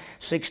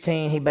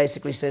 1:16, he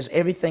basically says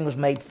everything was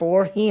made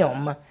for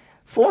him,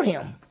 for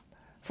him,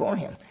 for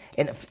him.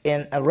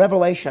 In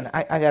Revelation,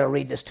 I got to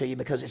read this to you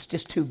because it's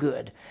just too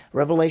good.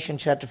 Revelation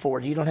chapter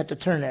 4. You don't have to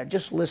turn there.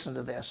 Just listen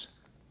to this.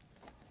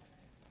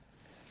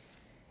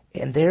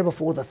 And there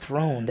before the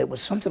throne, there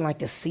was something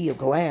like a sea of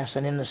glass.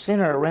 And in the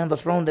center around the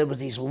throne, there was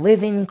these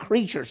living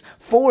creatures,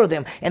 4 of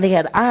them. And they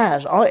had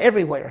eyes all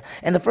everywhere.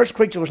 And the first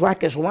creature was like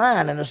this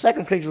lion. And the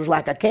second creature was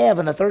like a calf.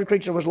 And the third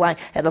creature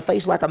had a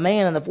face like a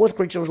man. And the fourth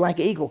creature was like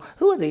an eagle.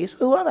 Who are these?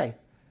 Who are they?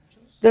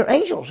 They're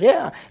angels,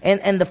 yeah.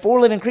 And the 4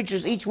 living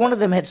creatures, each one of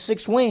them had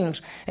 6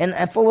 wings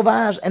and full of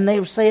eyes. And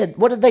they said,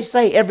 what did they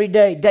say every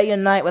day, day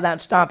and night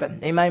without stopping?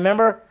 Anybody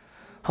remember?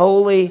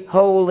 Holy,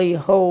 holy,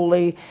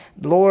 holy,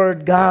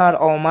 Lord God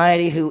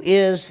Almighty, who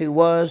is, who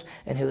was,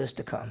 and who is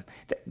to come.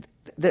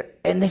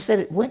 And they said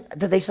it.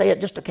 Did they say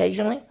it just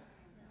occasionally?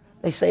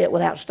 They say it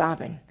without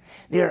stopping.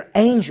 They're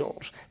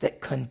angels that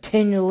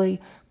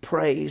continually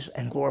praise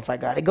and glorify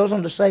God. It goes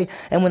on to say,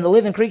 and when the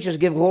living creatures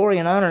give glory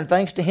and honor and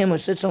thanks to him who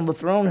sits on the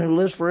throne and who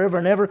lives forever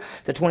and ever,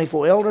 the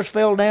 24 elders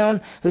fell down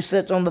who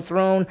sits on the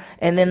throne,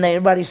 and then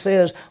everybody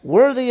says,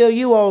 worthy are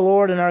you, O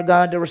Lord and our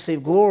God, to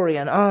receive glory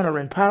and honor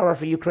and power,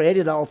 for you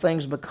created all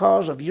things.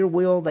 Because of your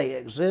will they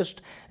exist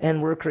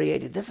and were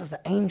created. This is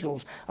the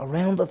angels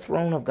around the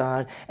throne of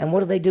God, and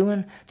what are they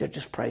doing? They're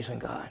just praising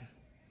God.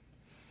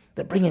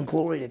 They're bringing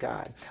glory to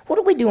God. What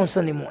do we do on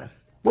Sunday morning?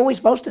 What are we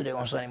supposed to do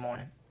on Sunday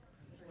morning?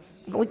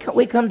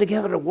 We come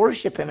together to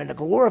worship him and to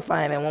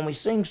glorify him. And when we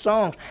sing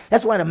songs,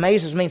 that's why it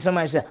amazes me.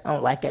 Somebody said, I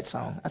don't like that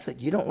song. I said,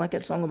 you don't like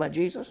that song about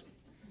Jesus?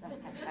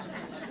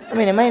 I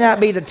mean, it may not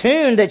be the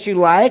tune that you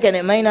like, and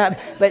it may not,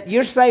 but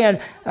you're saying,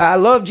 I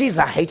love Jesus.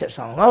 I hate that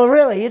song. Oh,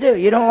 really? You do?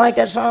 You don't like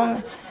that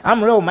song?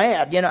 I'm real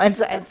mad, And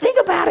think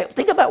about it.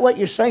 Think about what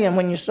you're saying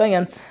when you're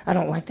saying, I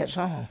don't like that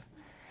song.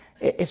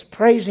 It's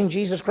praising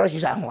Jesus Christ.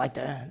 You say, I don't like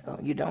that. Oh,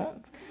 you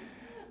don't?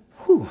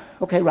 Whew.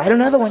 Okay, write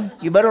another one.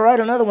 You better write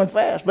another one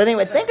fast. But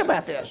anyway, think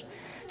about this.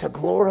 To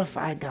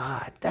glorify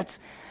God. That's,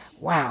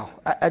 wow.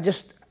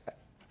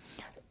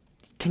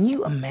 Can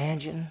you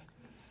imagine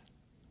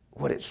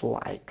what it's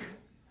like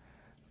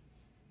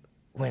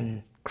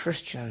when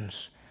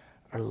Christians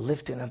are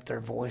lifting up their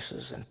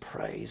voices in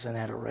praise and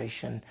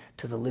adoration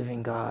to the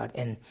living God,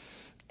 and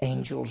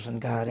angels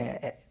and God,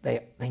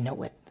 they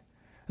know it.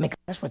 I mean,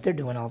 that's what they're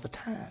doing all the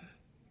time.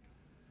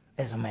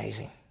 It's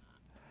amazing.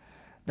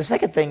 The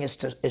second thing is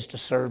to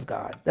serve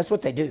God. That's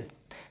what they do.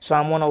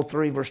 Psalm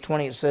 103, verse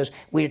 20, it says,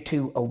 we are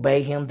to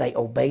obey him. They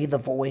obey the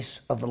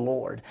voice of the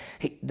Lord.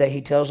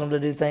 He tells them to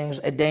do things.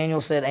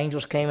 Daniel said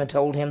angels came and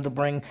told him to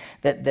bring,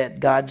 that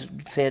God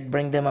said,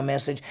 bring them a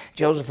message.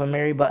 Joseph and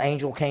Mary, but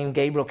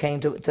Gabriel came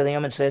to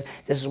them and said,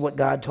 this is what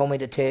God told me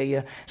to tell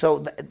you.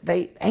 So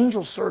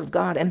angels serve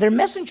God, and they're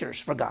messengers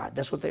for God.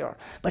 That's what they are.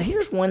 But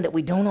here's one that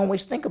we don't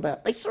always think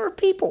about. They serve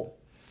people.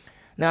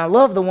 Now, I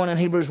love the one in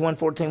Hebrews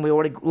 1:14. We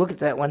already looked at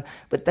that one.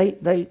 But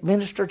they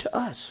minister to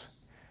us,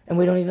 and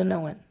we don't even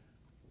know it.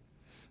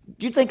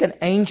 Do you think an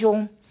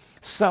angel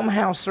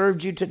somehow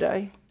served you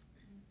today?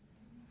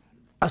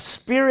 A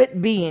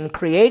spirit being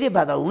created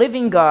by the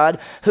living God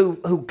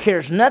who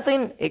cares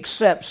nothing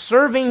except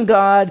serving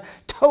God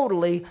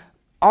totally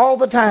all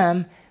the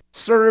time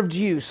served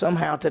you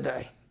somehow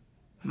today.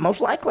 Most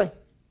likely.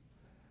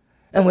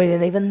 And we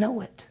didn't even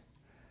know it.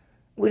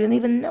 We didn't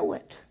even know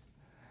it.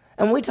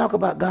 And we talk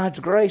about God's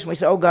grace, and we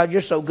say, oh, God,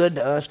 you're so good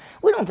to us.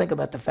 We don't think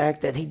about the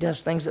fact that he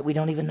does things that we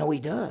don't even know he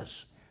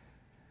does.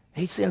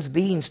 He sends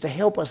beings to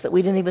help us that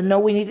we didn't even know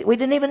we needed. We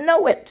didn't even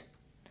know it.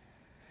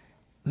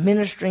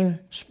 Ministering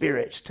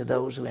spirits to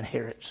those who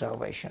inherit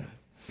salvation.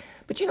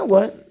 But you know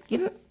what?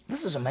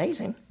 This is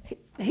amazing.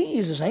 He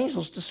uses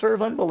angels to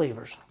serve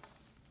unbelievers.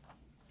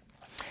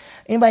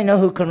 Anybody know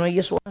who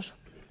Cornelius was?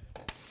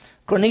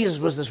 Cornelius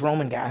was this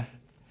Roman guy,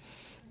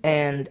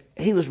 and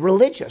he was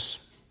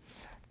religious.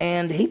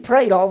 And he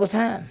prayed all the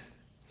time,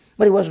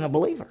 but he wasn't a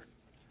believer.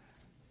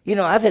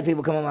 I've had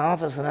people come in my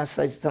office and I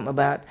say something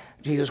about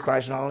Jesus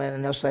Christ and all that,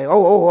 and they'll say,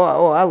 oh,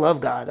 I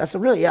love God. I said,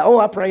 really? Yeah,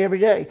 I pray every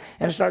day.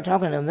 And I start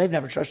talking to them. They've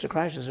never trusted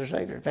Christ as their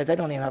Savior. In fact, they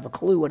don't even have a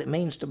clue what it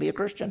means to be a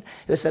Christian,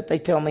 except they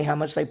tell me how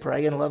much they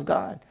pray and love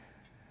God.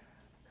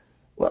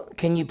 Well,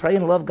 can you pray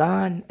and love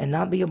God and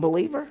not be a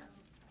believer?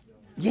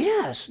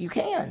 Yes, you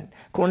can.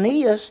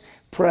 Cornelius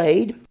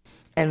prayed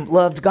and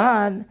loved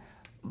God,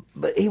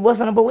 but he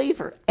wasn't a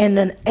believer. And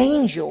an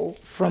angel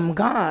from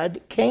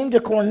God came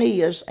to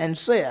Cornelius and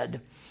said,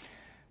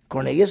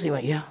 Cornelius, he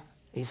went, yeah.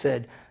 He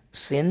said,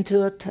 send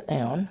to a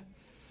town,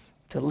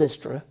 to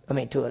Lystra. I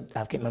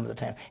can't remember the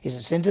town. He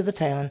said, send to the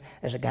town.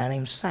 There's a guy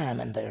named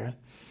Simon there.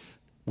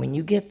 When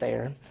you get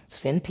there,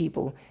 send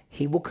people.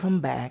 He will come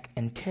back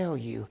and tell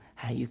you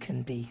how you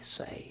can be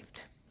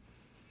saved.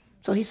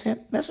 So he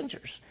sent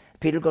messengers.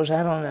 Peter goes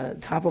out on the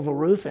top of a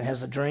roof and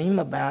has a dream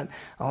about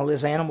all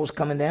his animals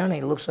coming down. And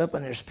he looks up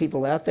and there's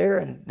people out there.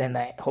 And then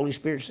the Holy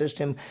Spirit says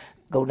to him,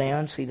 go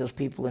down, see those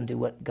people and do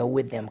what? Go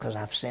with them because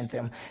I've sent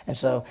them. And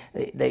so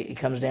he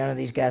comes down and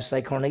these guys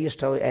say, Cornelius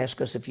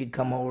asked us if you'd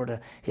come over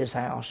to his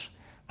house.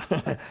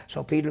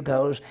 So Peter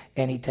goes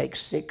and he takes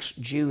 6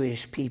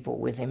 Jewish people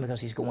with him because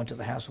he's going to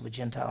the house of a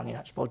Gentile. And you're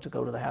not supposed to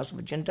go to the house of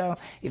a Gentile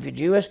if you're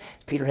Jewish.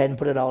 Peter hadn't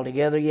put it all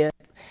together yet.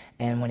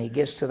 And when he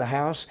gets to the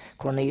house,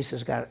 Cornelius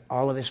has got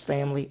all of his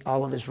family,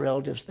 all of his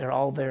relatives. They're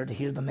all there to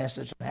hear the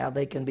message of how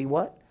they can be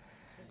what?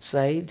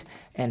 Saved.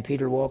 And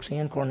Peter walks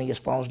in. Cornelius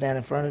falls down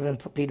in front of him.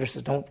 Peter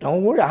says,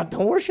 don't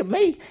worship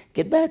me.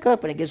 Get back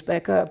up. And he gets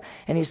back up.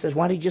 And he says,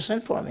 why did you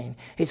send for me?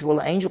 He said, well,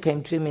 the angel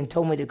came to me and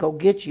told me to go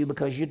get you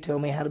because you'd tell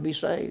me how to be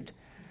saved.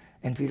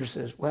 And Peter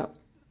says, well,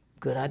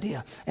 good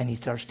idea. And he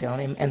starts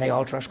telling him, and they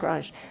all trust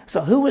Christ.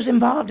 So who was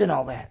involved in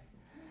all that?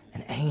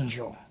 An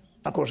angel.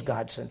 Of course,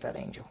 God sent that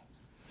angel.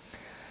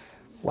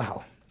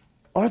 Wow.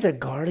 Are there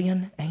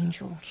guardian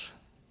angels?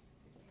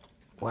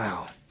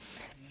 Wow.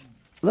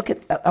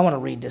 I want to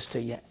read this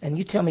to you, and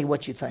you tell me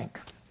what you think.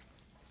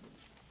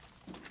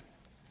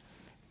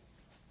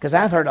 Because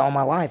I've heard all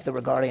my life there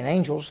were guardian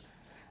angels.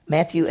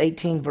 Matthew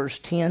 18, verse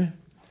 10.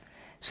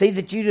 See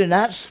that you do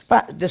not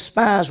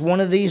despise one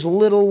of these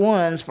little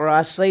ones, for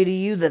I say to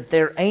you that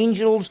their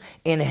angels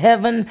in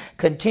heaven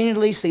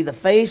continually see the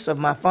face of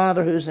my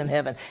Father who's in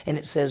heaven. And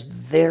it says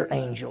their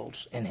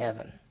angels in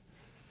heaven.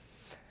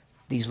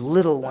 These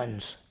little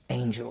ones,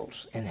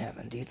 angels in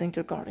heaven. Do you think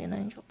they're guardian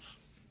angels?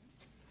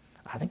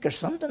 I think there's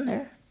something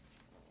there.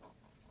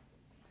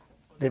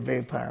 They're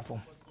very powerful.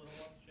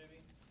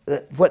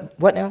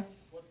 What now?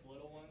 What's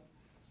little ones?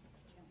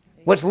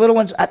 What's little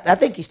ones? I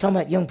think he's talking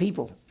about young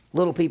people,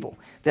 little people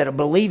that are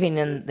believing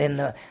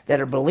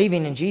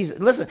in Jesus.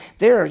 Listen,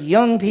 there are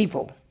young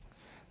people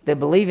that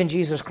believe in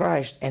Jesus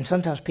Christ, and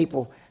sometimes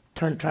people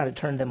try to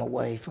turn them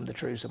away from the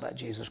truths about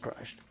Jesus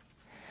Christ.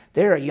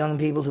 There are young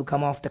people who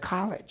come off to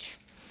college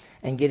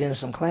and get into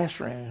some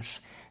classrooms,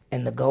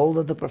 and the goal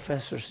of the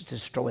professors is to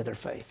destroy their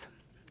faith.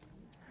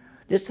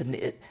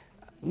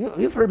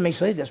 You've heard me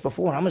say this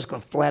before. I'm just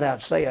going to flat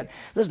out say it.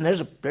 Listen,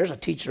 there's a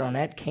teacher on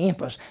that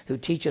campus who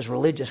teaches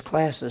religious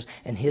classes,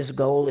 and his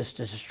goal is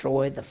to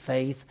destroy the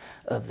faith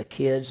of the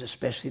kids,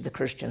 especially the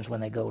Christians,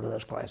 when they go to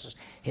those classes.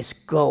 His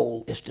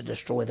goal is to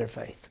destroy their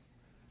faith.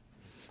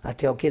 I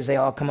tell kids, they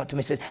all come up to me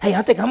and say, hey,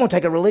 I think I'm going to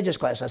take a religious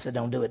class. I said,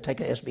 don't do it.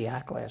 Take a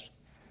SBI class.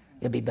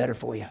 It'll be better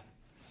for you.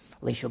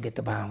 At least you'll get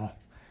the Bible,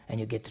 and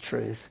you'll get the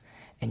truth,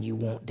 and you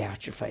won't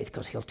doubt your faith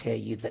because he'll tell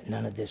you that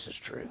none of this is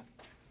true.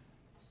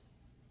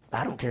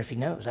 I don't care if he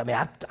knows. I mean,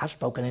 I've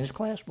spoken in his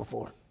class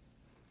before.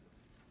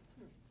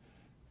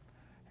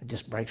 It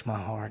just breaks my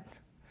heart.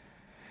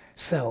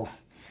 So,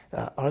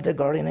 are there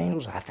guardian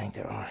angels? I think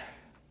there are.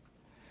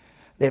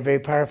 They're very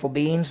powerful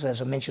beings.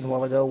 As I mentioned a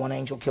while ago, one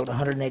angel killed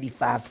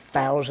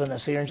 185,000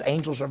 Assyrians.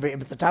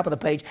 At the top of the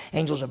page,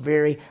 angels are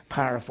very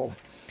powerful.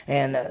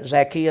 And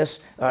Zacharias,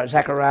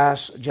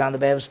 John the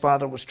Baptist's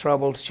father, was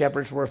troubled.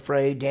 Shepherds were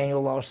afraid.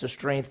 Daniel lost his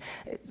strength.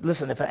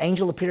 Listen, if an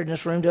angel appeared in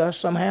this room to us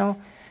somehow,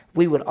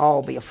 we would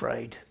all be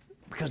afraid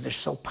because they're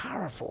so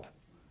powerful.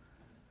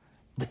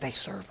 But they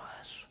serve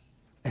us,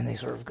 and they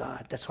serve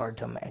God. That's hard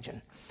to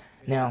imagine.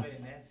 Now, but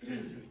in that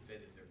sense, you would say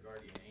that they're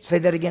guardian angels. Say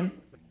that again?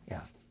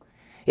 Yeah.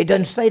 It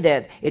doesn't say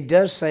that. It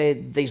does say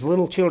these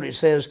little children. It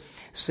says,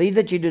 see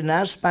that you do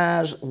not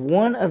despise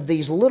one of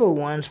these little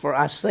ones, for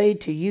I say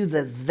to you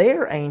that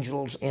their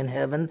angels in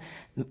heaven,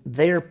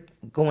 they're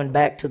going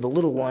back to the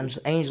little ones,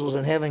 angels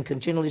in heaven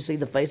continually see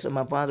the face of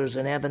my Father's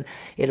in heaven.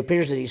 It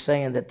appears that he's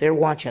saying that they're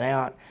watching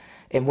out,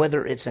 and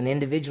whether it's an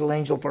individual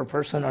angel for a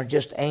person or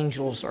just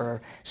angels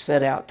are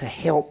set out to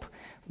help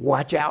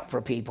watch out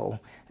for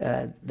people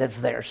that's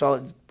there.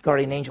 So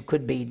guardian angel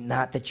could be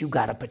not that you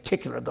got a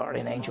particular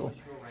guardian angel.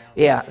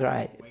 Yeah,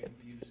 right.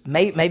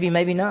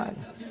 Maybe not.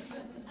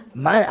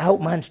 I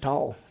hope mine's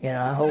tall.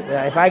 I hope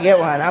if I get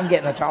one, I'm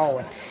getting a tall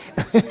one.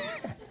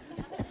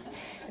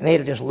 And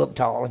it'll just look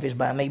tall if it's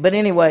by me. But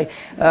anyway,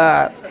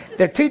 there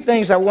are two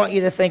things I want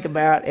you to think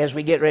about as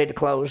we get ready to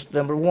close.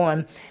 Number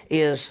one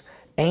is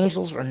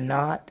angels are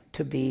not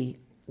to be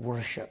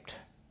worshipped.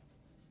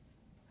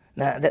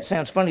 Now, that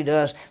sounds funny to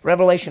us.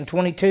 Revelation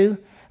 22,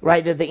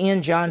 right at the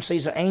end, John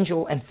sees an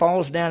angel and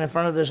falls down in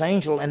front of this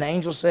angel, and the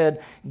angel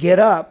said, get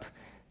up,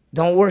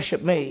 don't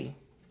worship me,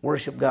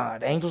 worship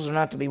God. Angels are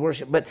not to be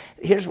worshipped. But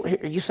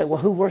you say, well,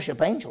 who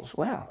worship angels?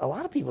 Well, a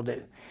lot of people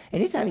do.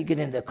 Anytime you get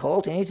into the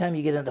cult, anytime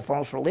you get into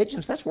false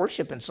religions, that's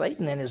worshiping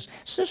Satan and his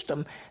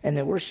system, and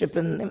they're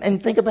worshiping.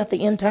 And think about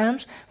the end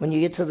times. When you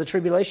get to the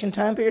tribulation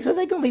time period, who are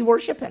they going to be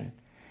worshiping?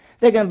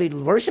 They're going to be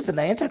worshiping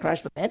the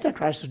Antichrist, but the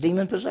Antichrist is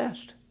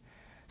demon-possessed.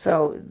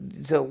 So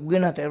we're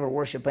not to ever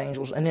worship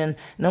angels. And then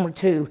number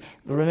two,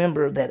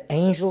 remember that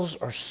angels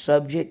are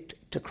subject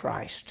to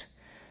Christ.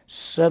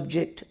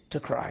 Subject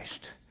to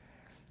Christ.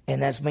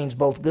 And that means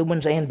both good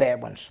ones and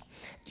bad ones.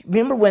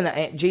 Remember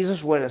when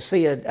Jesus would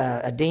see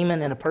a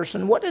demon in a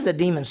person? What did a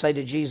demon say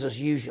to Jesus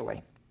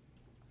usually?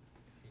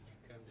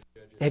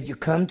 Have you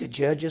come to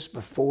judge us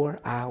before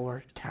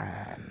our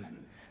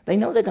time? They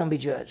know they're going to be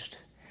judged.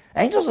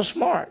 Angels are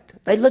smart.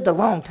 They lived a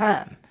long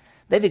time.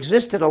 They've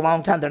existed a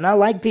long time. They're not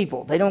like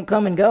people. They don't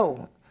come and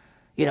go.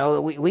 You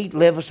know, we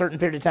live a certain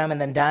period of time and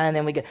then die and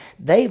then we go.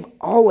 They've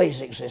always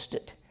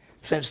existed.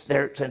 Since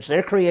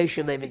their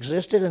creation, they've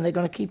existed and they're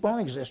going to keep on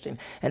existing.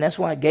 And that's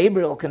why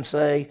Gabriel can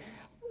say,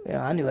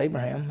 I knew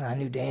Abraham, I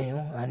knew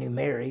Daniel, I knew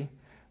Mary,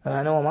 and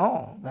I know them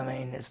all. I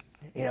mean, it's,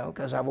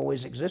 because I've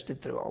always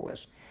existed through all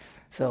this.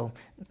 So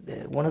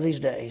one of these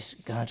days,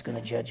 God's going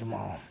to judge them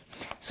all.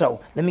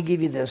 So let me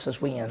give you this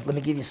as we end. Let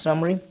me give you a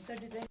summary. So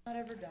did they not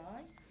ever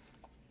die?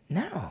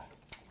 No. Not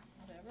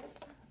ever?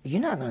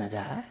 You're not going to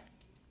die.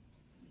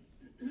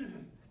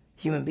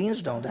 Human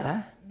beings don't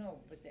die. No,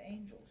 but the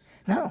angels.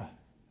 No.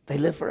 They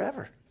live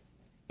forever.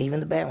 Even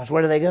the bad ones.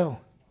 Where do they go?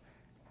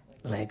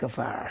 Lake of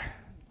fire.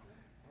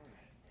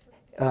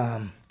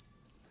 Oh,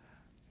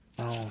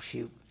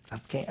 shoot.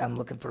 I'm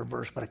looking for a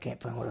verse, but I can't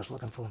find what I was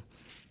looking for.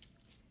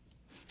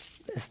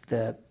 It's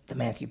the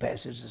Matthew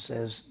passage that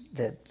says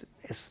that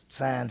it's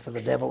signed for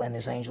the devil and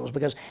his angels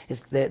because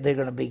they're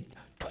going to be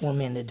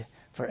tormented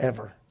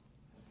forever.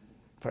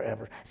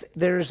 Forever.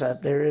 There is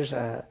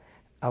a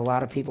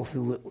lot of people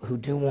who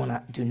do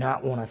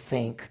not want to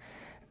think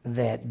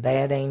that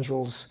bad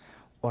angels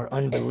or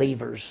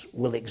unbelievers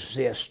will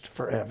exist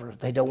forever.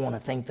 They don't want to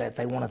think that.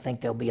 They want to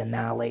think they'll be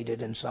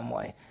annihilated in some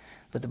way.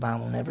 But the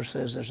Bible never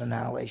says there's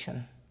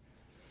annihilation.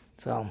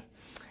 So,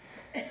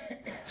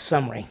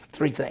 summary,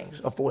 4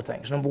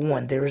 things. Number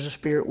 1, there is a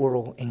spirit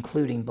world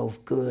including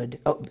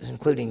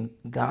including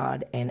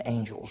God and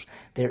angels.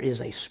 There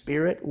is a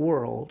spirit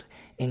world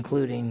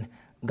including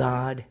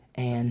God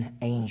and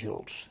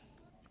angels.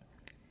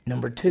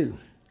 Number 2,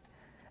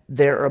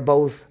 there are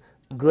both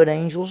good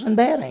angels and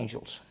bad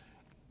angels.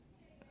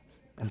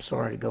 I'm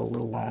sorry to go a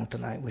little long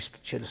tonight. We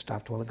should have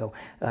stopped a while ago.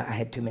 I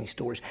had too many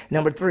stories.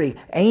 Number 3,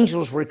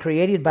 angels were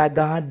created by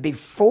God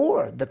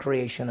before the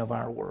creation of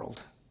our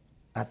world.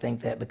 I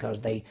think that because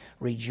they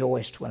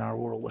rejoiced when our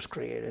world was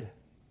created.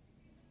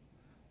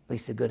 At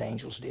least the good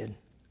angels did.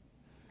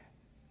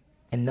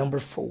 And number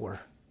 4,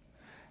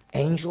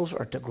 angels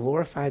are to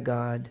glorify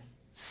God,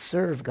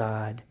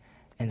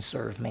 and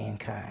serve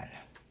mankind.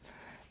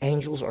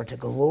 Angels are to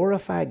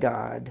glorify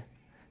God,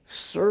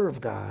 serve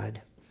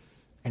God,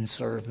 and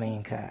serve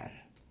mankind.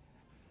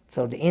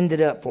 So to end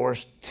it up for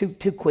us, two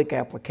quick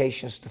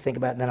applications to think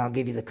about, and then I'll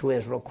give you the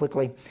quiz real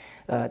quickly.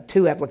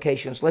 2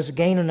 applications. Let's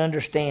gain an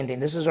understanding.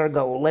 This is our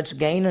goal. Let's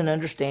gain an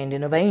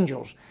understanding of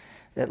angels.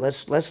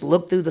 Let's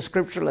look through the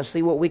Scripture. Let's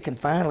see what we can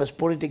find. Let's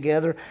put it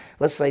together.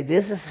 Let's say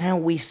this is how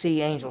we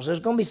see angels. There's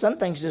going to be some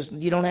things just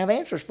you don't have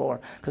answers for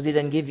because He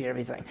doesn't give you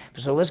everything.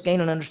 So let's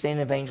gain an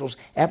understanding of angels.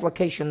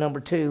 Application number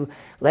 2,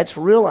 let's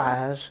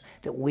realize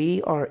that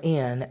we are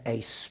in a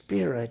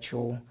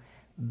spiritual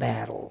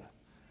battle.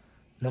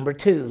 Number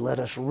 2, let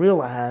us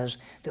realize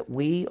that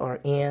we are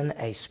in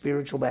a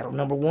spiritual battle.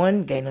 Number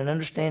 1, gain an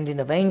understanding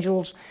of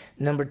angels.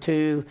 Number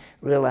 2,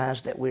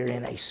 realize that we're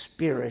in a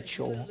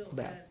spiritual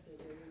battle.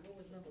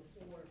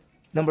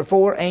 Number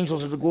 4,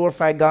 angels are to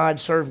glorify God,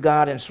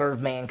 and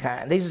serve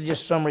mankind. These are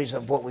just summaries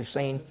of what we've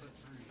seen.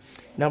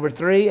 Number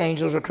 3,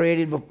 angels are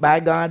created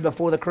by God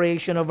before the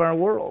creation of our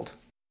world.